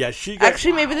 Yeah, she got...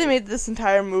 Actually, maybe they made this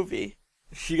entire movie.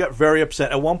 She got very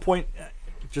upset. At one point,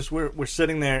 just we're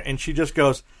sitting there, and she just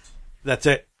goes, "That's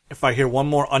it. If I hear one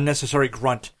more unnecessary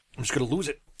grunt, I'm just going to lose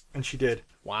it." And she did.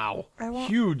 Wow.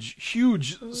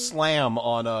 Huge slam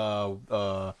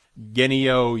on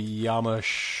Genio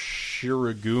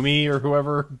Yamashiragumi or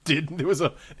whoever did. It was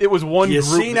one group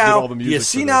that did all the music. You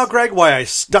see now, Greg, why I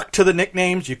stuck to the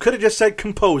nicknames? You could have just said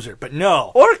composer, but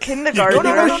no. Or kindergarten.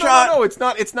 No, it's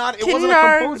not. It wasn't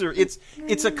a composer.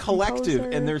 It's a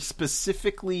collective, and they're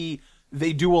specifically...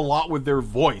 They do a lot with their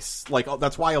voice. Like,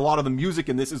 that's why a lot of the music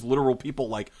in this is literal people,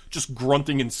 like, just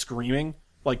grunting and screaming.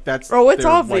 Like, that's... Oh, it's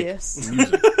obvious. Like,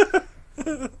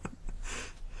 music.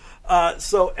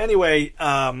 So, anyway,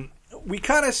 we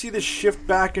kind of see this shift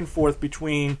back and forth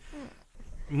between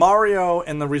Mario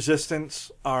and the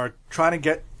Resistance are trying to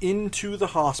get into the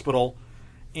hospital,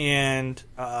 and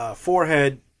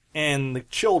Forehead and the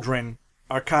children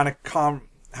are kind of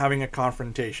having a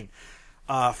confrontation.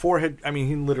 Forehead, I mean,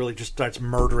 he literally just starts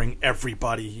murdering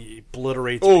everybody. He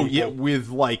obliterates people. Oh, yeah, with,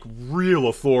 like, real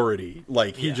authority.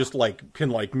 Like, he just, like, can,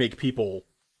 like, make people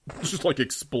just, like,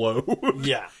 explode.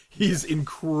 Yeah. He's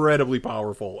incredibly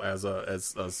powerful as a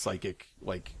psychic,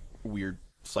 like, weird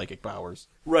psychic powers.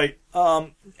 Right.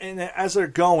 And as they're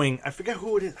going, I forget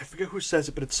who it is. I forget who says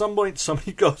it, but at some point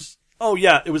somebody goes, "Oh,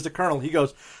 yeah, it was the Colonel." He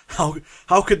goes,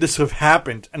 how could this have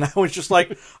happened? And I was just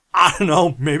like... I don't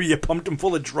know, maybe you pumped him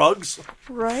full of drugs.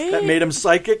 Right. That made him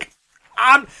psychic.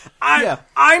 I,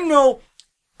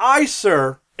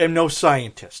 sir, am no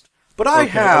scientist. But I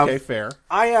have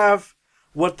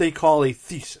what they call a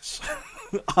thesis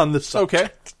on the subject.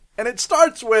 Okay. And it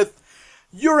starts with,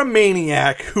 you're a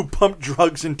maniac who pumped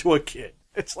drugs into a kid.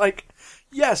 It's like,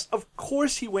 yes, of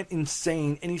course he went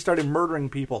insane and he started murdering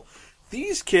people.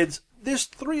 These kids, there's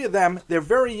 3 of them, they're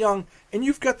very young, and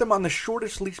you've got them on the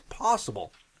shortest leash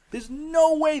possible. There's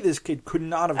no way this kid could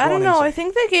not have gone insane. I don't know. I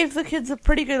think they gave the kids a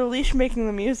pretty good leash making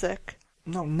the music.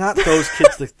 No, not those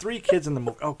kids. The 3 kids in the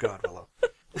movie. Oh, God, Willow.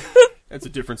 That's a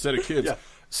different set of kids. Yeah.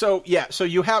 So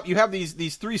you have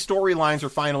these 3 storylines are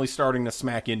finally starting to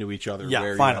smack into each other. Yeah,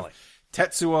 where finally.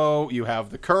 Tetsuo, you have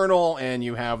the Colonel, and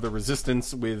you have the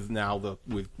Resistance with now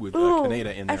with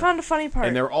Kaneda in there. I found a funny part.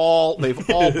 And they've all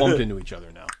bumped into each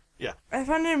other now. Yeah. I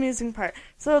found an amusing part.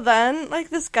 So then, like,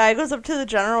 this guy goes up to the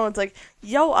general and it's like,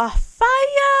 "Yo, fired!"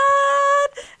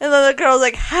 And then the girl's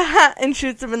like, "Ha!" and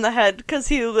shoots him in the head because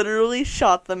he literally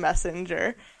shot the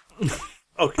messenger.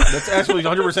 Okay. That's actually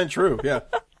 100% true, yeah.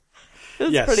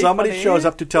 Somebody funny. shows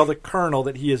up to tell the Colonel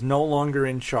that he is no longer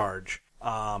in charge.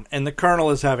 And the Colonel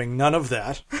is having none of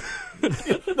that.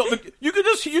 No, you could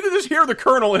just hear the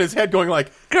Colonel in his head going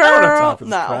like, "Girl, I don't have time for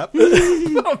this no. crap. I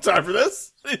don't have time for this."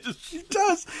 He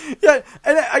does. Yeah,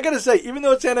 and I gotta say, even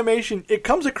though it's animation, it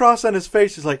comes across on his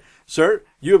face. He's like, "Sir,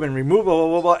 you have been removed, blah, blah,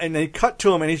 blah, blah." And they cut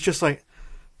to him, and he's just like,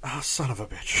 "Oh, son of a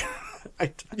bitch."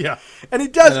 Yeah. And he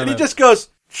does, and he just goes,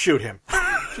 "Shoot him."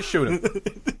 Just shoot him.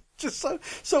 Just so.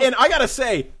 And I gotta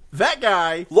say, that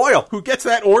guy... Loyal. Who gets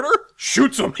that order,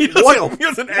 shoots him. He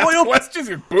doesn't ask questions,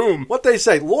 and boom. What they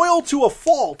say, loyal to a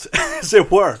fault, as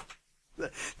it were.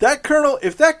 That Colonel,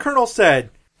 if that Colonel said,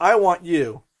 "I want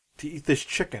you to eat this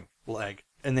chicken leg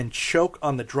and then choke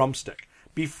on the drumstick,"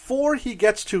 before he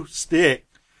gets to stick,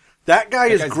 that guy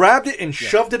has grabbed it and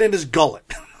shoved it in his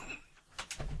gullet.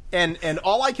 And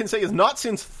all I can say is, not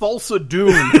since Thulsa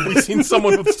Doom have we seen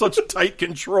someone with such tight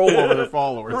control over their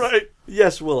followers. Right.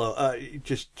 Yes, Willow.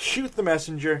 Just shoot the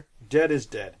messenger. Dead is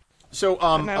dead. So,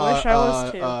 and I wish I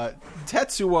was too.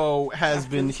 Tetsuo has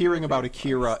been hearing about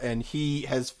Akira, and he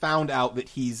has found out that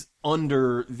he's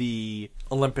under the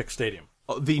Olympic Stadium.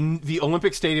 The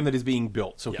Olympic Stadium that is being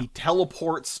built. So he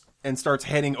teleports and starts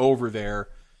heading over there.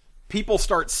 People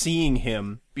start seeing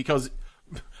him because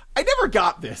I never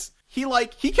got this. He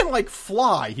can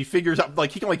fly. He figures out,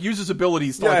 he can use his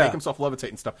abilities to make himself levitate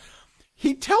and stuff.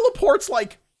 He teleports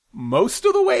most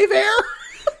of the way there.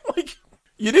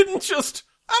 You didn't just,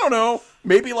 I don't know,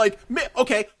 maybe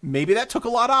maybe that took a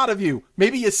lot out of you.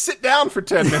 Maybe you sit down for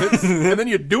 10 minutes and then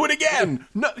you do it again.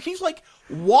 No, he's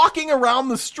walking around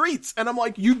the streets, and I'm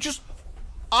like,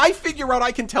 I figure out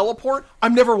I can teleport.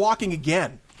 I'm never walking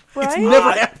again. Right? It's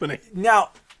never happening. Now,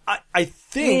 I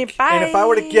think, and if I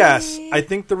were to guess, I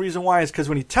think the reason why is because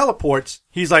when he teleports,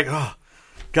 he's like, "Oh,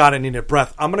 God, I need a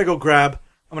breath. I'm gonna go grab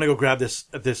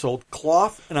this old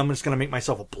cloth, and I'm just gonna make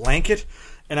myself a blanket,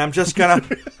 and I'm just gonna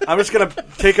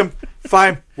take him.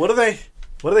 Fine. What are they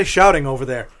shouting over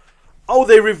there? Oh,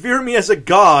 they revere me as a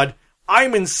god.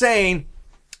 I'm insane.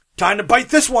 Time to bite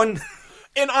this one."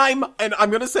 And I'm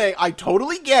gonna say, I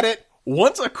totally get it.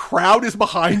 once a crowd is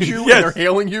behind you Yes. and they're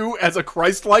hailing you as a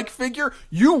Christ-like figure,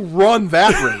 you run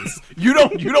that race. You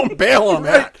don't bail on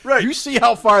that. Right. You see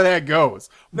how far that goes.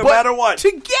 No But matter what.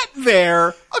 To get there,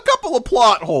 a couple of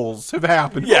plot holes have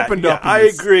opened up. in I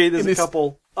this- agree. There's in a this-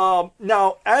 couple.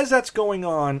 Now, as that's going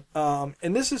on,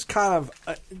 and this is kind of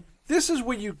this is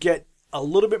where you get a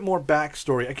little bit more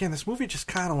backstory. Again, this movie just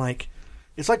kind of like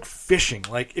it's like fishing.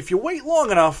 Like if you wait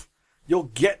long enough, you'll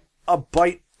get a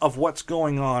bite of what's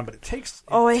going on, but it takes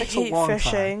I takes hate a long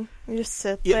fishing. time. You just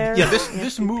sit Yeah, there. yeah. and you have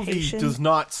This to be movie patient. does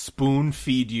not spoon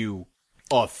feed you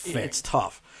a thing. It's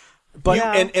tough, but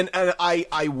Yeah. And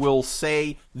I will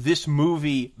say this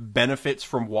movie benefits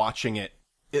from watching it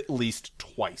at least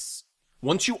twice.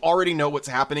 Once you already know what's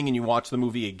happening and you watch the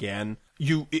movie again,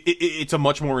 it's a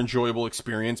much more enjoyable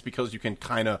experience because you can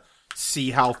kind of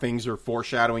see how things are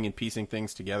foreshadowing and piecing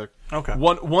things together. Okay.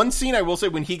 One scene I will say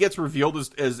when he gets revealed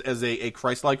as a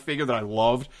Christ-like figure that I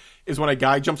loved is when a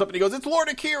guy jumps up and he goes, "It's Lord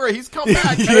Akira, he's come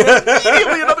back." And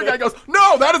immediately another guy goes,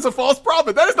 "No, that is a false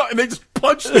prophet. That is not," and they just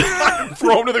punch the guy and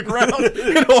throw him to the ground.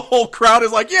 And the whole crowd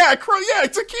is like, yeah,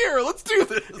 it's Akira, let's do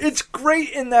this. it's great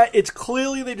in that it's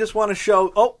clearly they just want to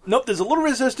show. Oh nope, there's a little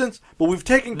resistance, but we've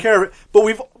taken care of it. But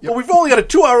we've only got a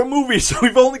 2-hour movie, so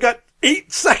we've only got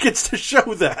 8 seconds to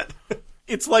show that.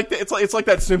 It's like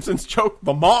that Simpsons joke.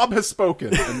 The mob has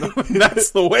spoken, and that's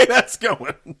the way that's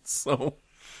going. So,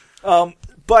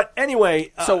 But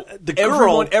anyway, so the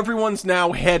girl, everyone's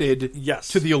now headed Yes.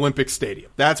 to the Olympic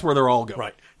Stadium. That's where they're all going.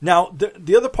 right now,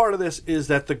 the other part of this is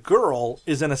that the girl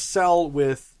is in a cell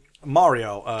with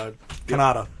Mario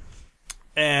Kanata,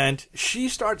 and she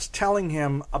starts telling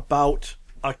him about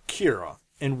Akira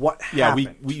and what Yeah,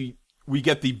 happened. we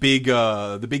get the big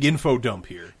info dump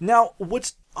here. Now,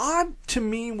 what's odd to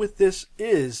me with this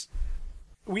is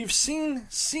we've seen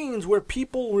scenes where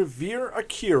people revere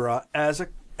Akira as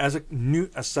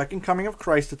a second coming of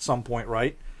Christ at some point,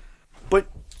 right? But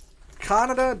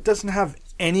Kanada doesn't have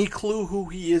any clue who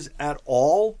he is at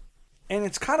all, and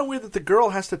it's kind of weird that the girl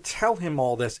has to tell him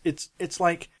all this. It's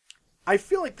like I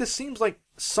feel like this seems like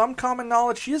some common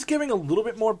knowledge. She is giving a little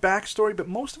bit more backstory, but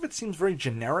most of it seems very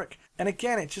generic. And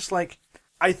again, it's just like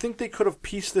I think they could have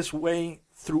pieced this way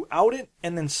throughout it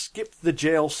and then skipped the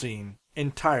jail scene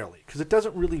entirely because it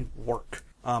doesn't really work.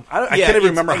 I can't even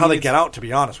remember how they get out, to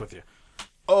be honest with you.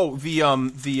 Oh,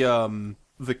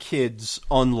 the kids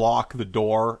unlock the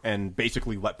door and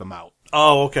basically let them out.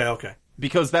 Oh, okay.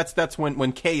 Because that's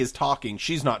when Kay is talking,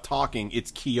 she's not talking,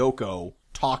 it's Kyoko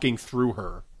talking through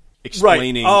her,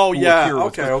 explaining Oh, who yeah, Akira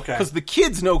was. okay. Because the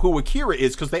kids know who Akira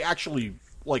is because they actually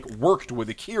worked with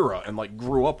Akira and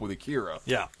grew up with Akira.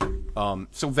 Yeah.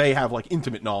 So they have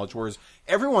intimate knowledge, whereas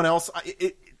everyone else,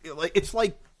 it's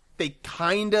like they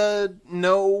kind of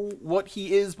know what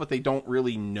he is, but they don't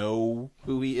really know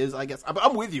who he is, I guess.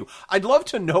 I'm with you. I'd love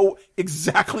to know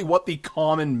exactly what the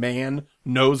common man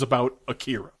knows about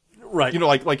Akira. Right.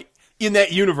 Like in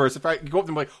that universe, if I go up to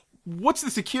them like, what's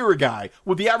this Akira guy?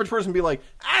 Would the average person be like,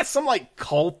 some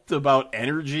cult about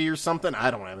energy or something?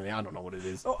 I don't know what it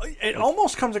is. It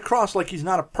almost comes across like he's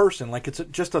not a person, like it's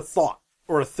just a thought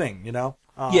or a thing, you know?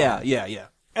 Yeah.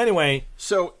 Anyway,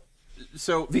 So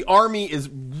the army is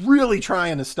really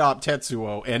trying to stop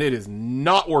Tetsuo, and it is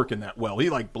not working that well. He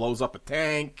blows up a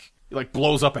tank. He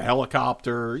blows up a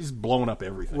helicopter. He's blowing up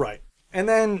everything. right. And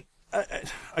then,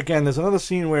 again, there's another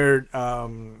scene where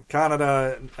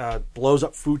Kanada blows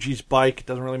up Fuji's bike. It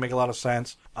doesn't really make a lot of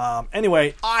sense.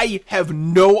 Anyway, I have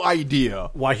no idea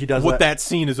why he does what that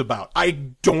scene is about. I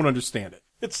don't understand it.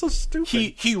 It's so stupid.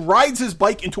 He rides his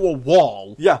bike into a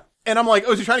wall. Yeah. And I'm like,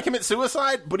 is he trying to commit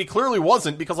suicide? But he clearly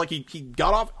wasn't because he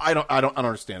got off. I don't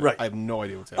understand it. Right. I have no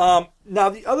idea what's happening. Now,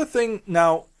 the other thing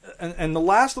and the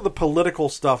last of the political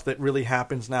stuff that really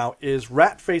happens now is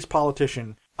rat-faced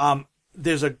politician.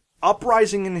 There's a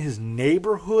uprising in his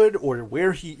neighborhood or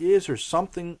where he is or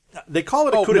something. They call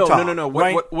it a coup d'etat. No.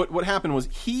 Right? What happened was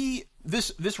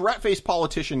this rat-faced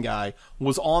politician guy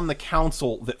was on the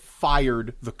council that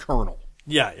fired the colonel.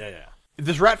 Yeah.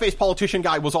 This rat-faced politician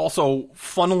guy was also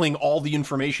funneling all the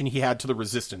information he had to the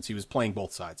resistance. He was playing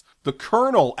both sides. The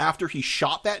colonel, after he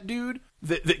shot that dude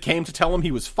that came to tell him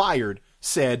he was fired,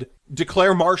 said,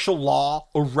 declare martial law,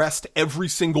 arrest every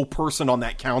single person on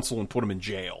that council and put him in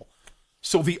jail.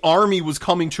 So the army was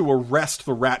coming to arrest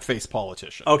the rat-faced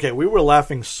politician. Okay, we were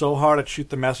laughing so hard at Shoot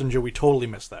the Messenger, we totally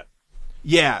missed that.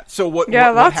 Yeah, so what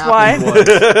that's happened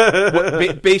why.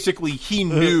 was, basically he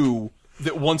knew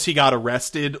that once he got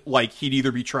arrested, he'd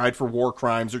either be tried for war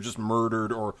crimes or just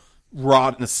murdered or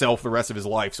rot in a cell for the rest of his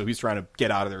life, so he's trying to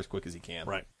get out of there as quick as he can.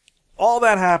 Right. All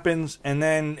that happens, and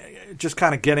then just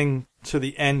kind of getting to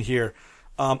the end here,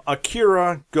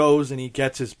 Akira goes and he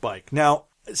gets his bike. Now,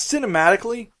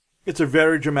 cinematically, it's a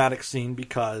very dramatic scene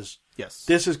because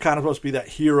this is kind of supposed to be that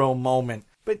hero moment.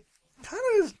 But kind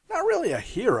of is not really a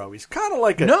hero. He's kind of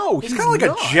like he's kind of like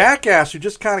a jackass who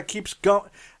just kind of keeps going.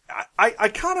 I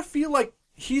kind of feel like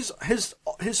his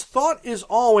thought is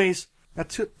always,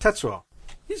 Tetsuo,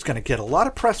 he's going to get a lot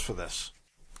of press for this.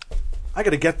 I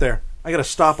got to get there. I got to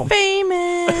stop him.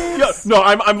 Famous.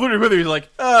 I'm literally with you. He's like,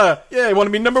 yeah, you want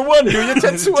to be number one, do you,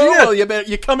 Tetsuo? Well,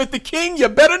 you come at the king, you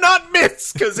better not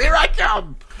miss, because here I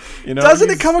come. You know, doesn't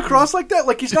it come across like that?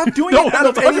 Like he's not doing it out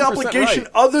of any obligation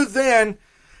other than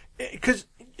because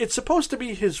it's supposed to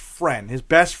be his friend, his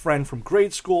best friend from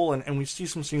grade school, and we see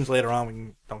some scenes later on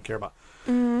we don't care about.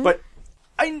 Mm-hmm.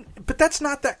 But that's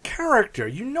not that character.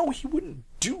 You know he wouldn't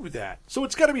do that. So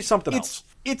it's got to be something else.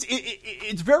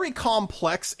 It's very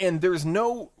complex, and there's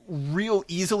no real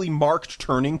easily marked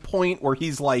turning point where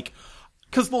he's like,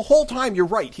 because the whole time you're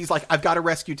right, he's like, I've got to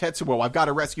rescue Tetsuo,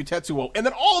 and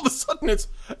then all of a sudden it's,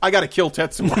 I got to kill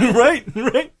Tetsuo.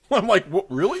 right. I'm like,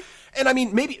 what, really? And I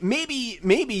mean, maybe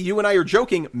you and I are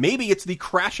joking. Maybe it's the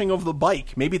crashing of the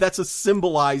bike. Maybe that's a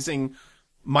symbolizing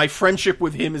my friendship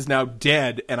with him is now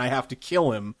dead, and I have to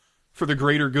kill him for the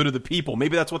greater good of the people.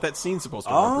 Maybe that's what that scene's supposed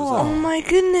to represent. Oh my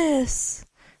goodness.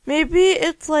 Maybe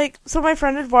it's like, so my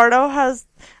friend Eduardo has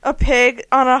a pig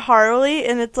on a Harley,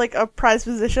 and it's like a prized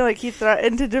possession. Like he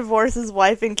threatened to divorce his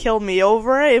wife and kill me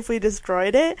over it if we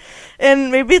destroyed it.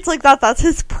 And maybe it's like that. That's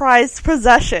his prized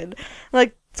possession.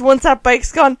 Like once that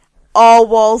bike's gone, all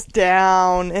walls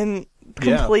down and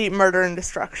complete murder and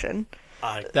destruction.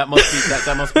 That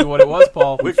must be what it was,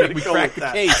 Paul. We cracked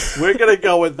the case. We're gonna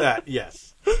go with that.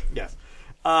 Yes.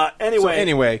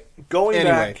 Anyway, going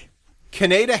back.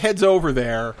 Kaneda heads over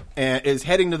there and is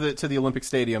heading to the Olympic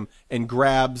Stadium and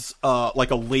grabs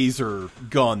like a laser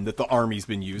gun that the army's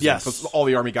been using. Yes. Because all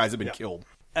the army guys have been killed.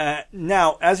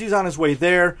 Now, as he's on his way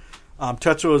there,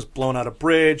 Tetsuo has blown out a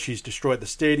bridge. He's destroyed the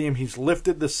stadium. He's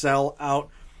lifted the cell out.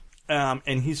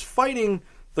 And he's fighting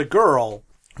the girl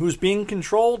who's being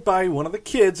controlled by one of the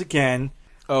kids again.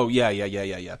 Oh, yeah.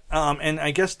 And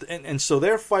I guess, and so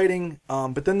they're fighting,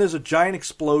 but then there's a giant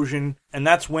explosion, and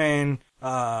that's when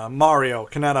Mario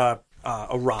Kaneda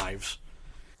arrives,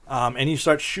 and he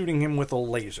starts shooting him with a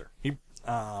laser.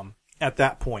 At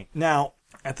that point. Now,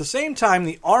 at the same time,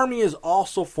 the army is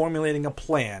also formulating a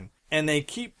plan, and they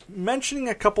keep mentioning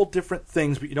a couple different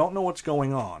things, but you don't know what's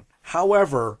going on.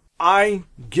 However, I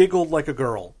giggled like a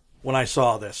girl when I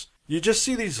saw this. You just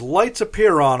see these lights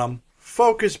appear on him,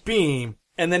 focus beam,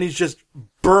 and then he's just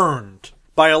burned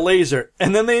by a laser,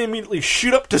 and then they immediately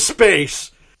shoot up to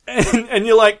space, and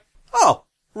you're like, oh,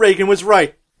 Reagan was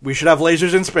right. We should have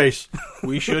lasers in space.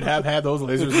 We should have had those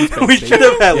lasers in space. We should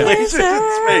have had lasers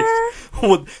in space.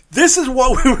 Well, this is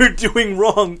what we were doing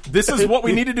wrong. This is what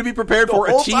we needed to be prepared for.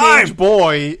 A teenage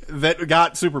boy that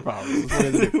got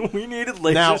superpowers. We needed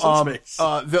lasers in space.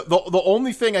 The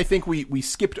only thing I think we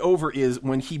skipped over is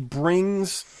when he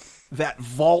brings that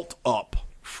vault up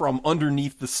from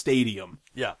underneath the stadium.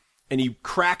 Yeah. And he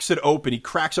cracks it open. He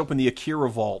cracks open the Akira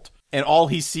vault. And all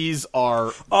he sees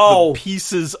are the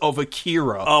pieces of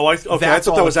Akira. Oh, I thought that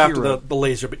was Akira. After the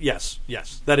laser, but yes,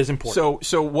 that is important.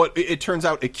 So what it turns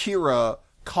out, Akira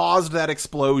caused that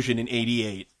explosion in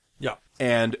 '88. Yeah,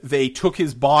 and they took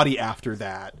his body after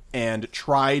that and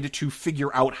tried to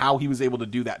figure out how he was able to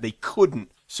do that. They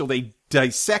couldn't, so they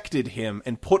dissected him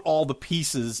and put all the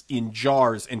pieces in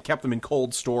jars and kept them in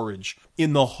cold storage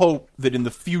in the hope that in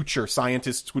the future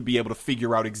scientists would be able to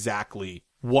figure out exactly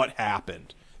what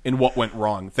happened and what went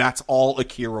wrong. That's all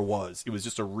Akira was. It was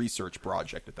just a research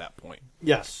project at that point.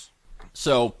 Yes.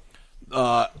 So,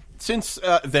 since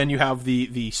then you have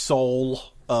the soul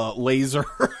laser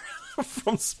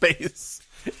from space.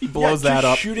 He blows that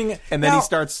up, shooting it. And then he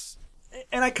starts.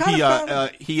 And I kind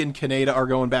of he and Kaneda are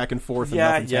going back and forth.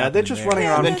 And they're just running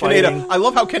around. And then Kaneda, I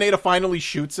love how Kaneda finally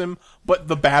shoots him, but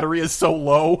the battery is so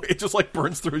low it just like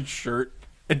burns through his shirt.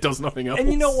 It does nothing else.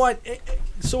 And you know what?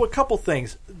 So a couple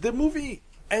things. The movie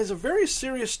has a very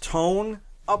serious tone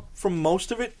up from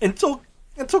most of it until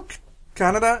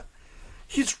Kaneda.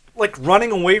 He's like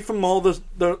running away from all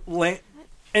the land,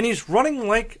 and he's running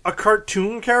like a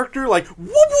cartoon character, like whoop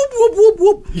whoop whoop whoop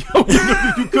whoop. You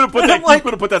could have put that. You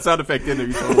could have put that sound effect in there.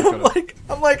 You totally could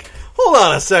have. I'm like, hold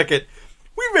on a second.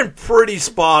 We've been pretty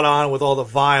spot on with all the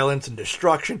violence and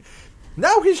destruction.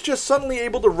 Now he's just suddenly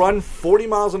able to run 40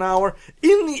 miles an hour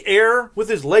in the air with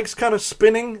his legs kind of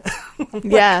spinning.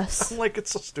 Yes. I'm like,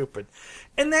 it's so stupid.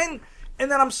 And then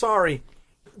I'm sorry,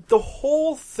 the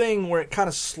whole thing where it kind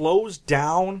of slows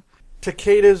down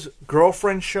Takeda's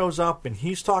girlfriend shows up, and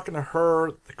he's talking to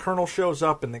her. The Colonel shows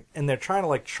up, and they're trying to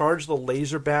like charge the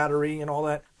laser battery and all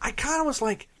that. I kind of was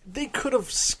like, they could have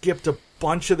skipped a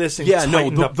bunch of this and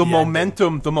tightened up the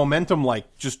momentum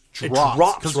like just drops. It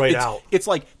drops right out. It's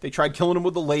like they tried killing him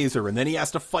with the laser, and then he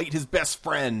has to fight his best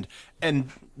friend, and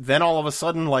then all of a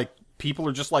sudden, like, people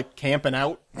are just like camping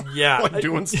out, like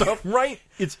doing stuff. Right.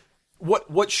 It's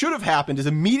what should have happened is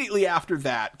immediately after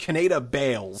that, Kaneda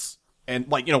bails and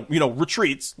like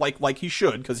retreats like he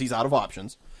should because he's out of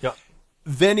options. Yeah.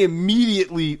 Then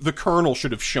immediately the Colonel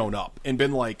should have shown up and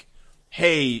been like,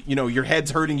 hey, your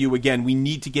head's hurting you again. We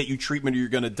need to get you treatment or you're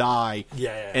going to die.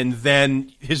 Yeah. And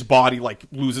then his body, like,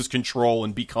 loses control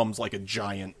and becomes, like, a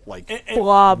giant, like,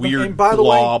 blob. weird And by the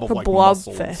way, blob of, The like, blob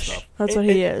muscle fish. and stuff. That's what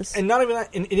he is. And not even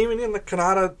that, and even in the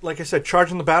Kanata, like I said,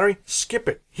 charging the battery, skip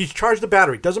it. He's charged the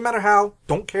battery. Doesn't matter how.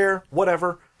 Don't care.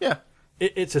 Whatever. Yeah.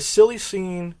 It's a silly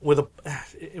scene with a...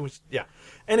 It was... Yeah.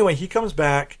 Anyway, he comes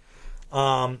back.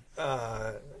 Tetsuo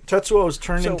is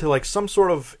turned into, like, some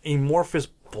sort of amorphous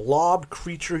blob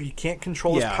creature. He can't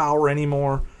control his power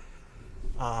anymore.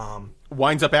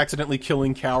 Winds up accidentally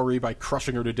killing Kaori by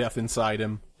crushing her to death inside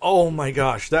him. Oh my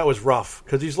gosh, that was rough.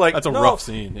 Because he's like, That's a rough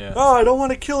scene, yeah. Oh, I don't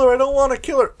want to kill her. I don't want to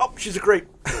kill her. Oh, she's a grape.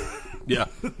 Yeah.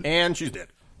 And she's dead.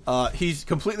 He's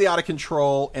completely out of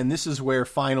control, and this is where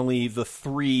finally the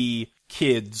three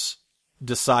kids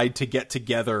decide to get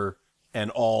together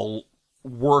and all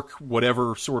work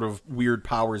whatever sort of weird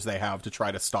powers they have to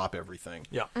try to stop everything.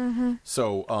 Yeah. Mm-hmm.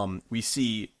 So we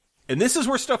see, and this is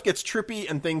where stuff gets trippy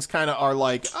and things kind of are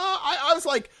like, I was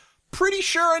like pretty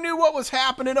sure I knew what was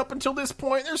happening up until this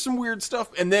point. There's some weird stuff.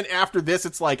 And then after this,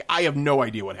 it's like, I have no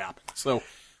idea what happened. So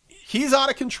he's out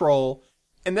of control.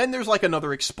 And then there's like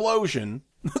another explosion.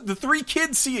 The three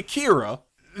kids see Akira.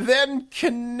 Then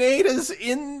Kaneda's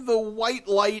in the white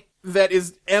light that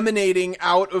is emanating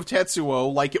out of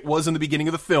Tetsuo like it was in the beginning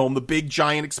of the film, the big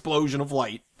giant explosion of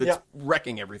light that's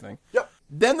wrecking everything. Yep.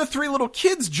 Then the three little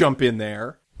kids jump in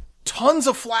there. Tons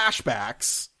of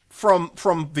flashbacks from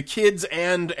the kids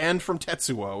and from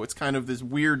Tetsuo. It's kind of this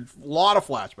weird lot of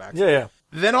flashbacks. Yeah.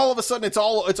 Then all of a sudden it's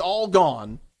all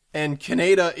gone, and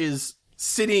Kaneda is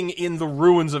sitting in the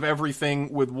ruins of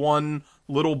everything with one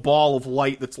little ball of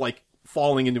light that's like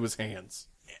falling into his hands.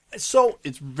 So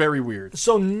it's very weird.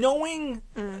 So knowing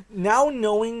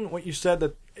what you said,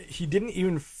 that he didn't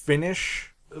even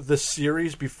finish the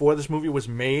series before this movie was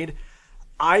made,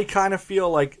 I kind of feel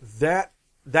like that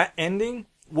ending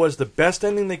was the best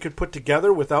ending they could put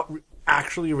together without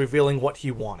actually revealing what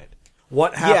he wanted.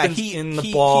 What happens in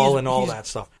the ball and all that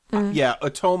stuff. Yeah,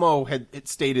 Otomo had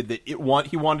stated that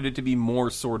he wanted it to be more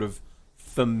sort of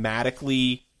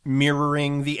thematically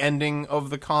mirroring the ending of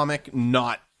the comic,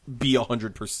 not be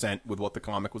 100% with what the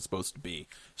comic was supposed to be.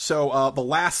 So the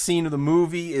last scene of the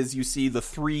movie is you see the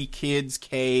three kids,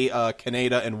 Kei,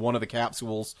 Kaneda, and one of the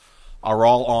capsules are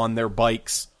all on their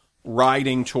bikes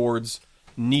riding towards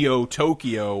Neo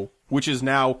Tokyo, which is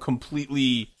now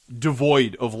completely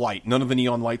devoid of light. None of the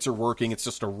neon lights are working. It's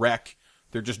just a wreck.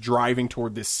 They're just driving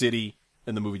toward this city,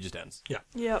 and the movie just ends. Yeah.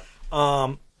 Yep.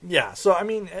 Yeah. So I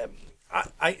mean,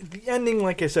 the ending,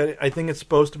 like I said, I think it's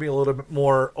supposed to be a little bit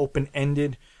more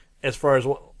open-ended as far as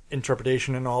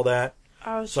interpretation and all that.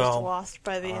 I was just lost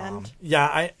by the end.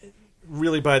 Yeah,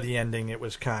 by the ending, it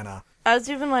was kind of... I was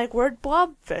even like, where'd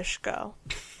Blobfish go?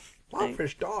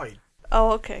 Blobfish died.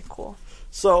 Oh, okay, cool.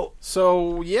 So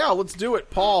yeah, let's do it.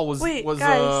 Paul,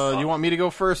 guys. You want me to go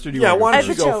first, or do you want why I don't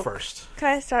have you a go joke. first?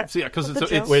 Can I start? So, yeah, because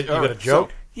it's Wait, you got a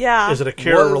joke? Yeah. Is it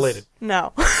Akira related?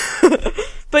 No.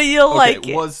 But you'll like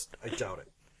it. I doubt it.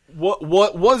 What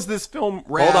was this film?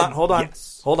 Rad? Hold on.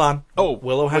 Yes. Hold on. Oh,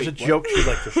 Willow has a joke she'd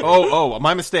like to share. Oh,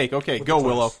 my mistake. Okay, go,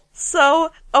 Willow. So,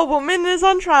 a woman is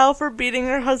on trial for beating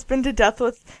her husband to death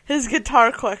with his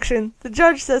guitar collection. The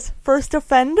judge says, first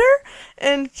offender?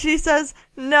 And she says,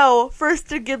 no,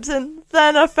 first a Gibson,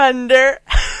 then a Fender.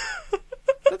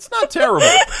 That's not terrible.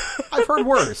 I've heard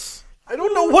worse. I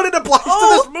don't know what it applies to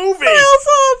this movie. I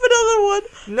also have another one.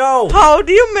 No. How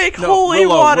do you make holy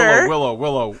water?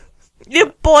 Willow.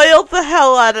 You boil the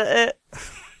hell out of it.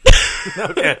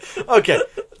 Okay.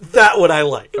 That one I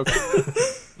like.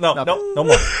 Okay. No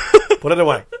more. Put it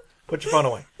away. Put your phone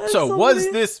away. So,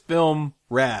 was this film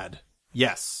rad?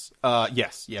 Yes.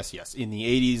 Yes. In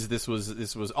the 80s, this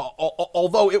was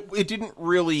although it didn't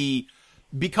really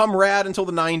become rad until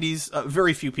the 90s.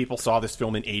 Very few people saw this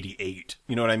film in 88.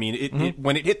 You know what I mean?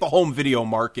 When it hit the home video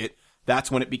market,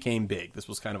 that's when it became big. This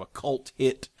was kind of a cult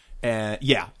hit.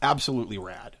 Yeah, absolutely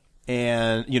rad.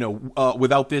 And,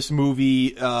 without this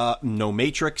movie, no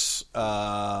Matrix,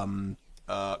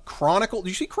 Chronicle. Did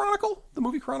you see Chronicle? The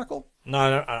movie Chronicle?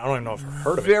 No, I don't even know if I've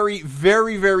heard of it. Very,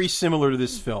 very, very similar to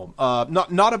this film.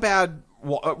 Not a bad.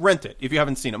 Rent it if you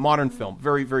haven't seen it. Modern film,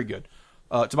 very, very good.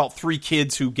 It's about 3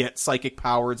 kids who get psychic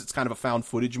powers. It's kind of a found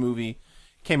footage movie.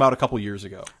 Came out a couple years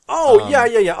ago. Oh,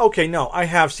 yeah. Okay, no, I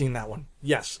have seen that one.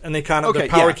 Yes, and they kind of the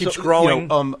power keeps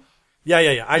growing.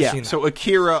 Yeah. I've seen that. So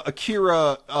Akira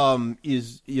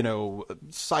is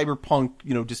cyberpunk,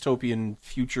 dystopian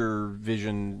future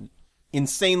vision,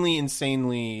 insanely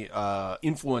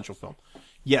influential film.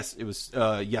 Yes, it was.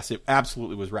 Yes, it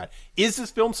absolutely was rad. Is this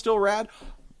film still rad?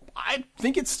 I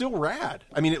think it's still rad.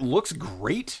 I mean, it looks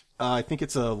great. I think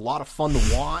it's a lot of fun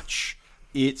to watch.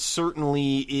 It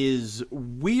certainly is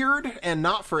weird and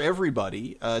not for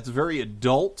everybody. It's very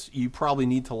adult. You probably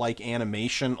need to like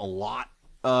animation a lot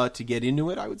to get into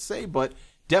it, I would say. But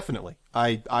definitely,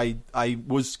 I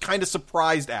was kind of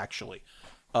surprised, actually,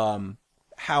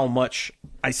 how much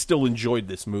I still enjoyed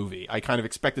this movie. I kind of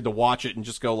expected to watch it and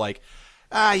just go like,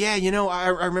 I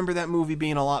remember that movie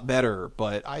being a lot better.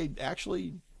 But I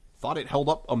actually thought it held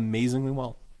up amazingly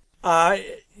well.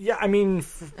 Yeah, I mean,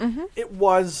 it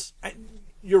was.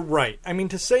 You're right. I mean,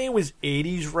 to say it was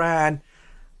 80s rad,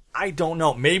 I don't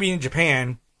know. Maybe in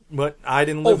Japan, but I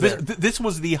didn't live there. This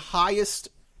was the highest.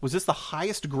 Was this the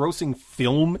highest grossing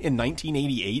film in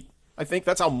 1988? I think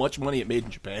that's how much money it made in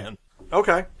Japan.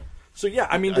 Okay. So yeah,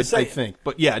 I mean, I think,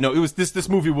 but yeah, no, it was this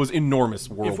movie was enormous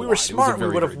worldwide. If we were smart, we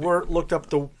would have looked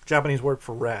up the Japanese word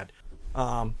for rad,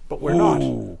 but we're not.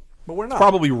 But we're not. It's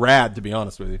probably rad, to be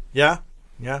honest with you. Yeah.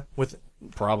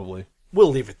 Probably.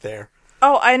 We'll leave it there.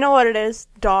 Oh, I know what it is.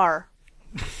 Dar.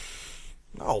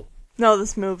 No,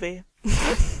 this movie.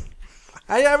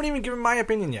 I haven't even given my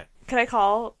opinion yet. Can I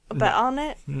call a bet on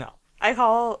it? No. I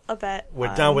call a bet.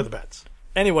 We're done with the bets.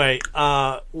 Anyway,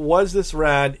 was this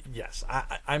rad? Yes.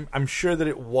 I'm sure that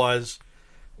it was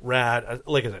rad.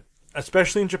 Like I said,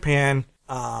 especially in Japan.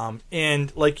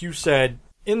 And like you said,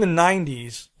 in the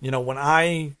 90s, when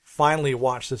I finally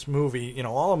watched this movie,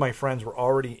 all of my friends were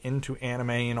already into anime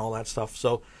and all that stuff.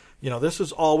 So, this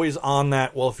is always on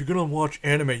that, well, if you're going to watch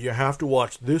anime, you have to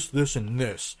watch this, this, and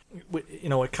this.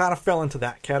 It kind of fell into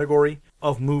that category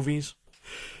of movies.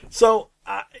 So,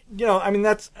 I mean,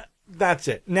 that's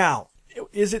it. Now,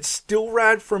 is it still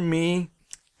rad for me?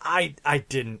 I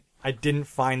didn't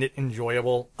find it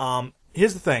enjoyable.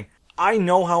 Here's the thing. I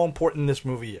know how important this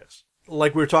movie is.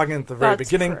 Like we were talking at the very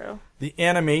beginning, true. The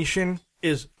animation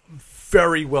is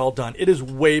very well done. It is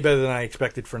way better than I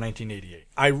expected for 1988.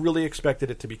 I really expected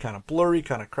it to be kind of blurry,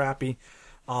 kind of crappy.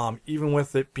 Even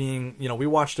with it being, we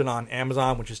watched it on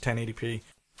Amazon, which is 1080p.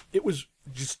 It was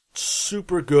just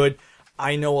super good.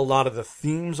 I know a lot of the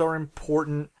themes are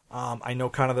important. I know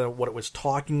kind of what it was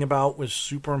talking about was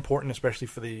super important, especially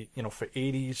for the, for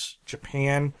 80s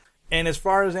Japan. And as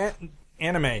far as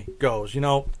anime goes,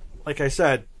 like I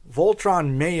said,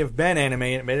 Voltron may have been anime,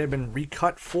 it may have been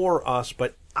recut for us,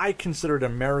 but I consider it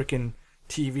American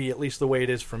TV, at least the way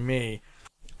it is for me.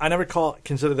 I never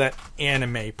consider that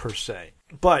anime per se.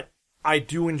 But I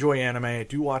do enjoy anime. I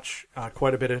do watch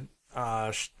quite a bit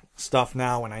of stuff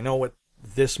now, and I know what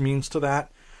this means to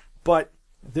that. But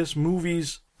this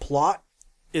movie's plot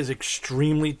is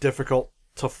extremely difficult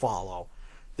to follow.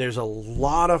 There's a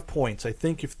lot of points. I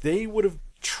think if they would have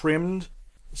trimmed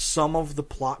some of the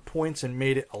plot points and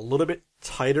made it a little bit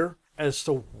tighter as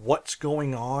to what's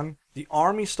going on. The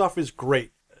army stuff is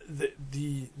great.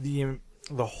 The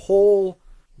whole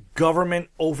government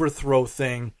overthrow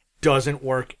thing doesn't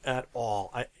work at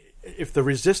all. If the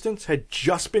resistance had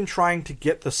just been trying to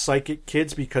get the psychic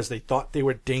kids because they thought they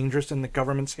were dangerous in the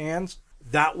government's hands,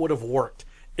 that would have worked.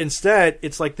 Instead,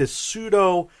 it's like this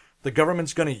pseudo, the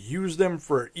government's going to use them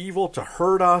for evil to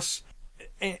hurt us.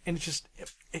 And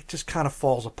it just kind of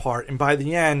falls apart. And by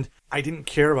the end, I didn't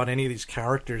care about any of these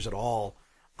characters at all.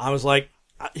 I was like,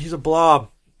 he's a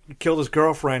blob. He killed his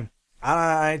girlfriend.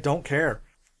 I don't care.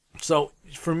 So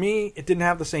for me, it didn't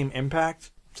have the same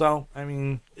impact. So, I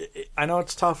mean, I know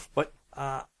it's tough, but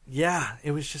yeah,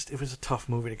 it was a tough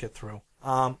movie to get through.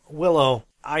 Willow,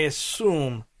 I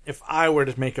assume if I were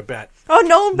to make a bet. Oh,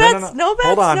 no bets.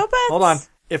 Hold on.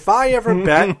 If I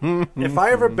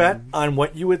ever bet on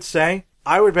what you would say,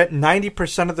 I would bet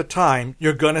 90% of the time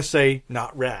you're going to say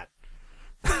not rad.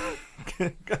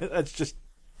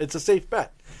 It's a safe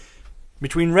bet.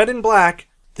 Between red and black,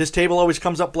 this table always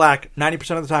comes up black.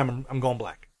 90% of the time, I'm going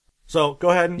black. So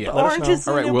go ahead and let us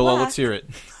know. All right, Willow, let's hear it.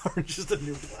 Orange is the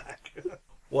new black.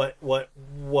 What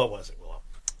was it, Willow?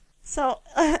 So,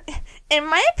 in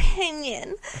my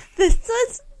opinion, this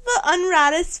was the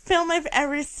unraddest film I've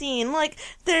ever seen. Like,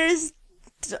 there's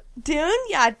Dune,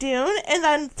 yeah, Dune. And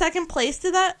then second place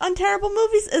to that on terrible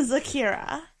movies is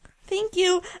Akira. Thank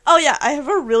you. Oh, yeah, I have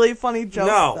a really funny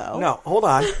joke, though. No, hold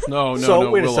on. No,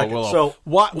 wait Willow, a second. Willow. So,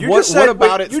 what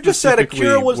about it You just said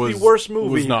Akira was the worst was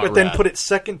movie, not but then rad. put it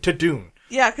second to Dune.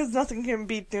 Yeah, because nothing can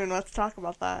beat Dune. Let's talk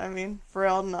about that. I mean, for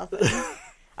real, nothing.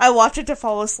 I watch it to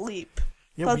fall asleep.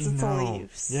 Yeah, That's we its know. only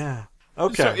use. Yeah.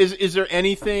 Okay. So is there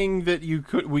anything that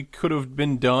we could have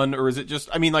been done, or is it just?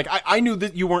 I mean, like I knew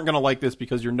that you weren't going to like this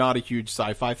because you're not a huge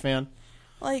sci-fi fan.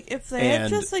 Like, if they had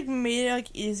just, like, made it, like,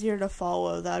 easier to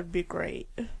follow, that would be great.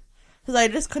 Because I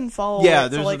just couldn't follow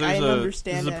it, so, like, I didn't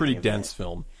understand this is a pretty dense it.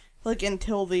 film. Like,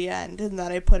 until the end, and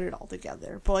then I put it all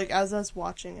together. But, like, as I was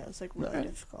watching it, was, like, really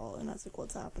difficult, and I was like,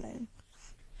 what's happening?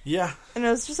 Yeah. And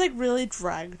it was just, like, really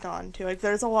dragged on, too. Like,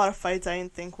 there's a lot of fights I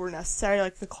didn't think were necessary,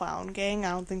 like the Clown Gang. I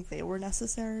don't think they were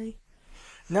necessary.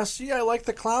 Now, see, I like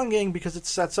the Clown Gang because it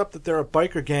sets up that they're a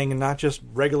biker gang and not just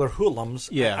regular hoodlums.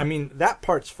 Yeah. I mean, that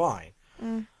part's fine.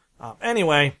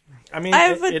 Anyway, I mean, I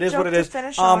have a it is joke what it to is.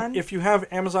 finish on. If you have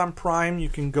Amazon Prime, you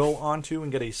can go onto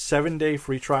and get a 7-day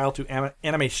free trial to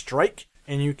Anime Strike,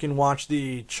 and you can watch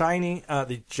the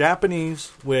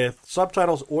Japanese with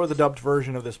subtitles or the dubbed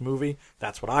version of this movie.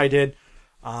 That's what I did.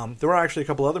 There are actually a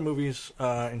couple other movies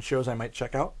and shows I might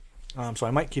check out, so I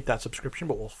might keep that subscription,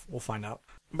 but we'll find out.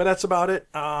 But that's about it.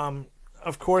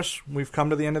 Of course, we've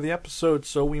come to the end of the episode,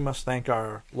 so we must thank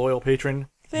our loyal patron,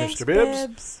 Thanks, Mr. Bibbs.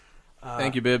 Bibbs.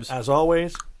 Thank you, Bibbs. As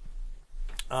always,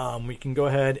 we can go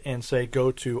ahead and say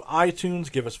go to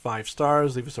iTunes, give us 5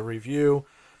 stars, leave us a review.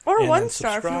 Or and 1 then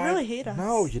star if you subscribe. really hate us.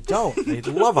 No, you don't. They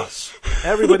love us.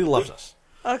 Everybody loves us.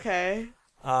 Okay.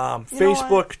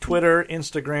 Facebook, Twitter,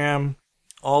 Instagram,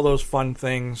 all those fun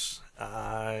things.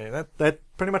 That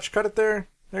pretty much cut it there,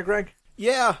 Greg?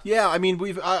 Yeah. I mean,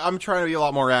 I'm trying to be a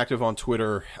lot more active on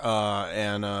Twitter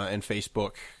and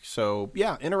Facebook. So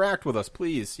yeah, interact with us,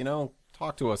 please.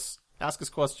 Talk to us, ask us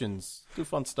questions, do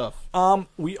fun stuff.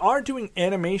 We are doing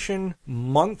Animation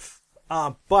Month,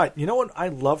 but you know what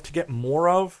I'd love to get more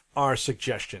of are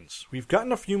suggestions. We've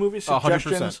gotten a few movie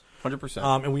suggestions,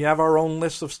 100%. and we have our own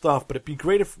list of stuff. But it'd be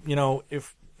great if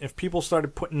people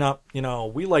started putting up,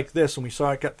 we like this, and we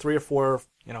saw it got 3 or 4,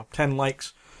 10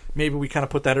 likes. Maybe we kind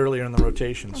of put that earlier in the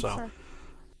rotation, so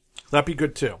that'd be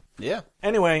good too. Yeah.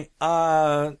 Anyway,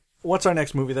 what's our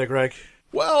next movie there, Greg?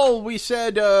 Well, we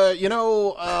said,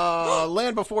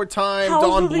 Land Before Time, Howl's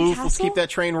Dawn Moving Bluth, let's Castle? keep that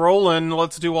train rolling.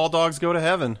 Let's do All Dogs Go to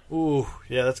Heaven. Ooh,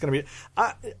 yeah, that's going to be...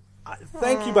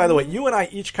 thank you, by the way. You and I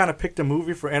each kind of picked a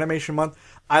movie for Animation Month.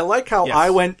 I like how Yes. I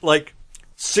went,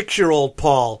 6-year-old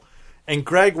Paul, and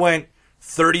Greg went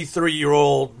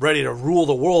 33-year-old ready to rule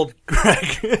the world,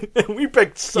 Greg. And we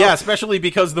picked some... Yeah, especially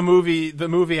because the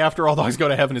movie after All Dogs Go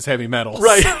to Heaven is heavy metal.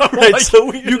 Right, So, right.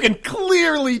 So you can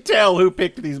clearly tell who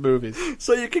picked these movies.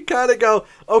 So you can kind of go,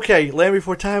 okay, Land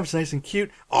Before Time is nice and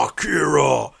cute.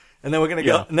 Akira. And then we're going to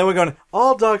go, and then we're going,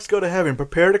 All Dogs Go to Heaven.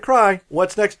 Prepare to cry.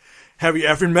 What's next? Heavy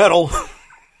effing metal.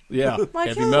 Yeah, Why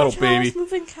heavy can't metal, watch Howl's baby.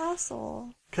 Moving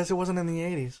Castle? Because it wasn't in the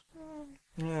 80s.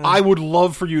 Yeah. I would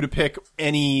love for you to pick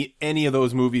any of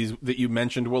those movies that you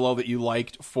mentioned, Willow, that you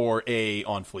liked for a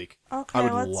On Fleek. Okay, I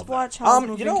would let's love that. watch Howl's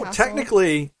Moving Castle.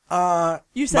 Technically,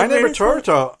 You said My Neighbor greatest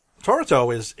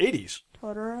Totoro is 80s.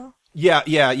 Totoro? Yeah.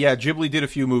 Ghibli did a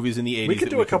few movies in the 80s. We could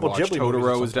that do a couple watch. Ghibli movies at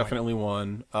Totoro some is point. definitely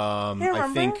one. I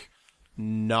remember. think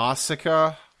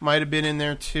Nausicaa might have been in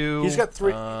there too. He's got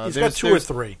 3. He's got 2 or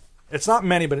 3. It's not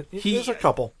many, but there's a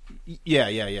couple.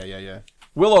 Yeah.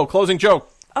 Willow, closing joke.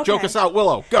 Okay. Joke us out,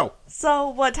 Willow. Go. So,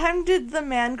 what time did the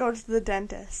man go to the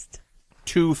dentist?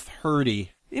 2:30.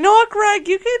 You know what, Greg?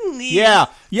 You can leave. Yeah,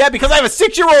 because I have a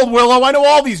 6-year-old, Willow. I know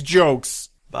all these jokes.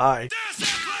 Bye.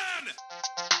 This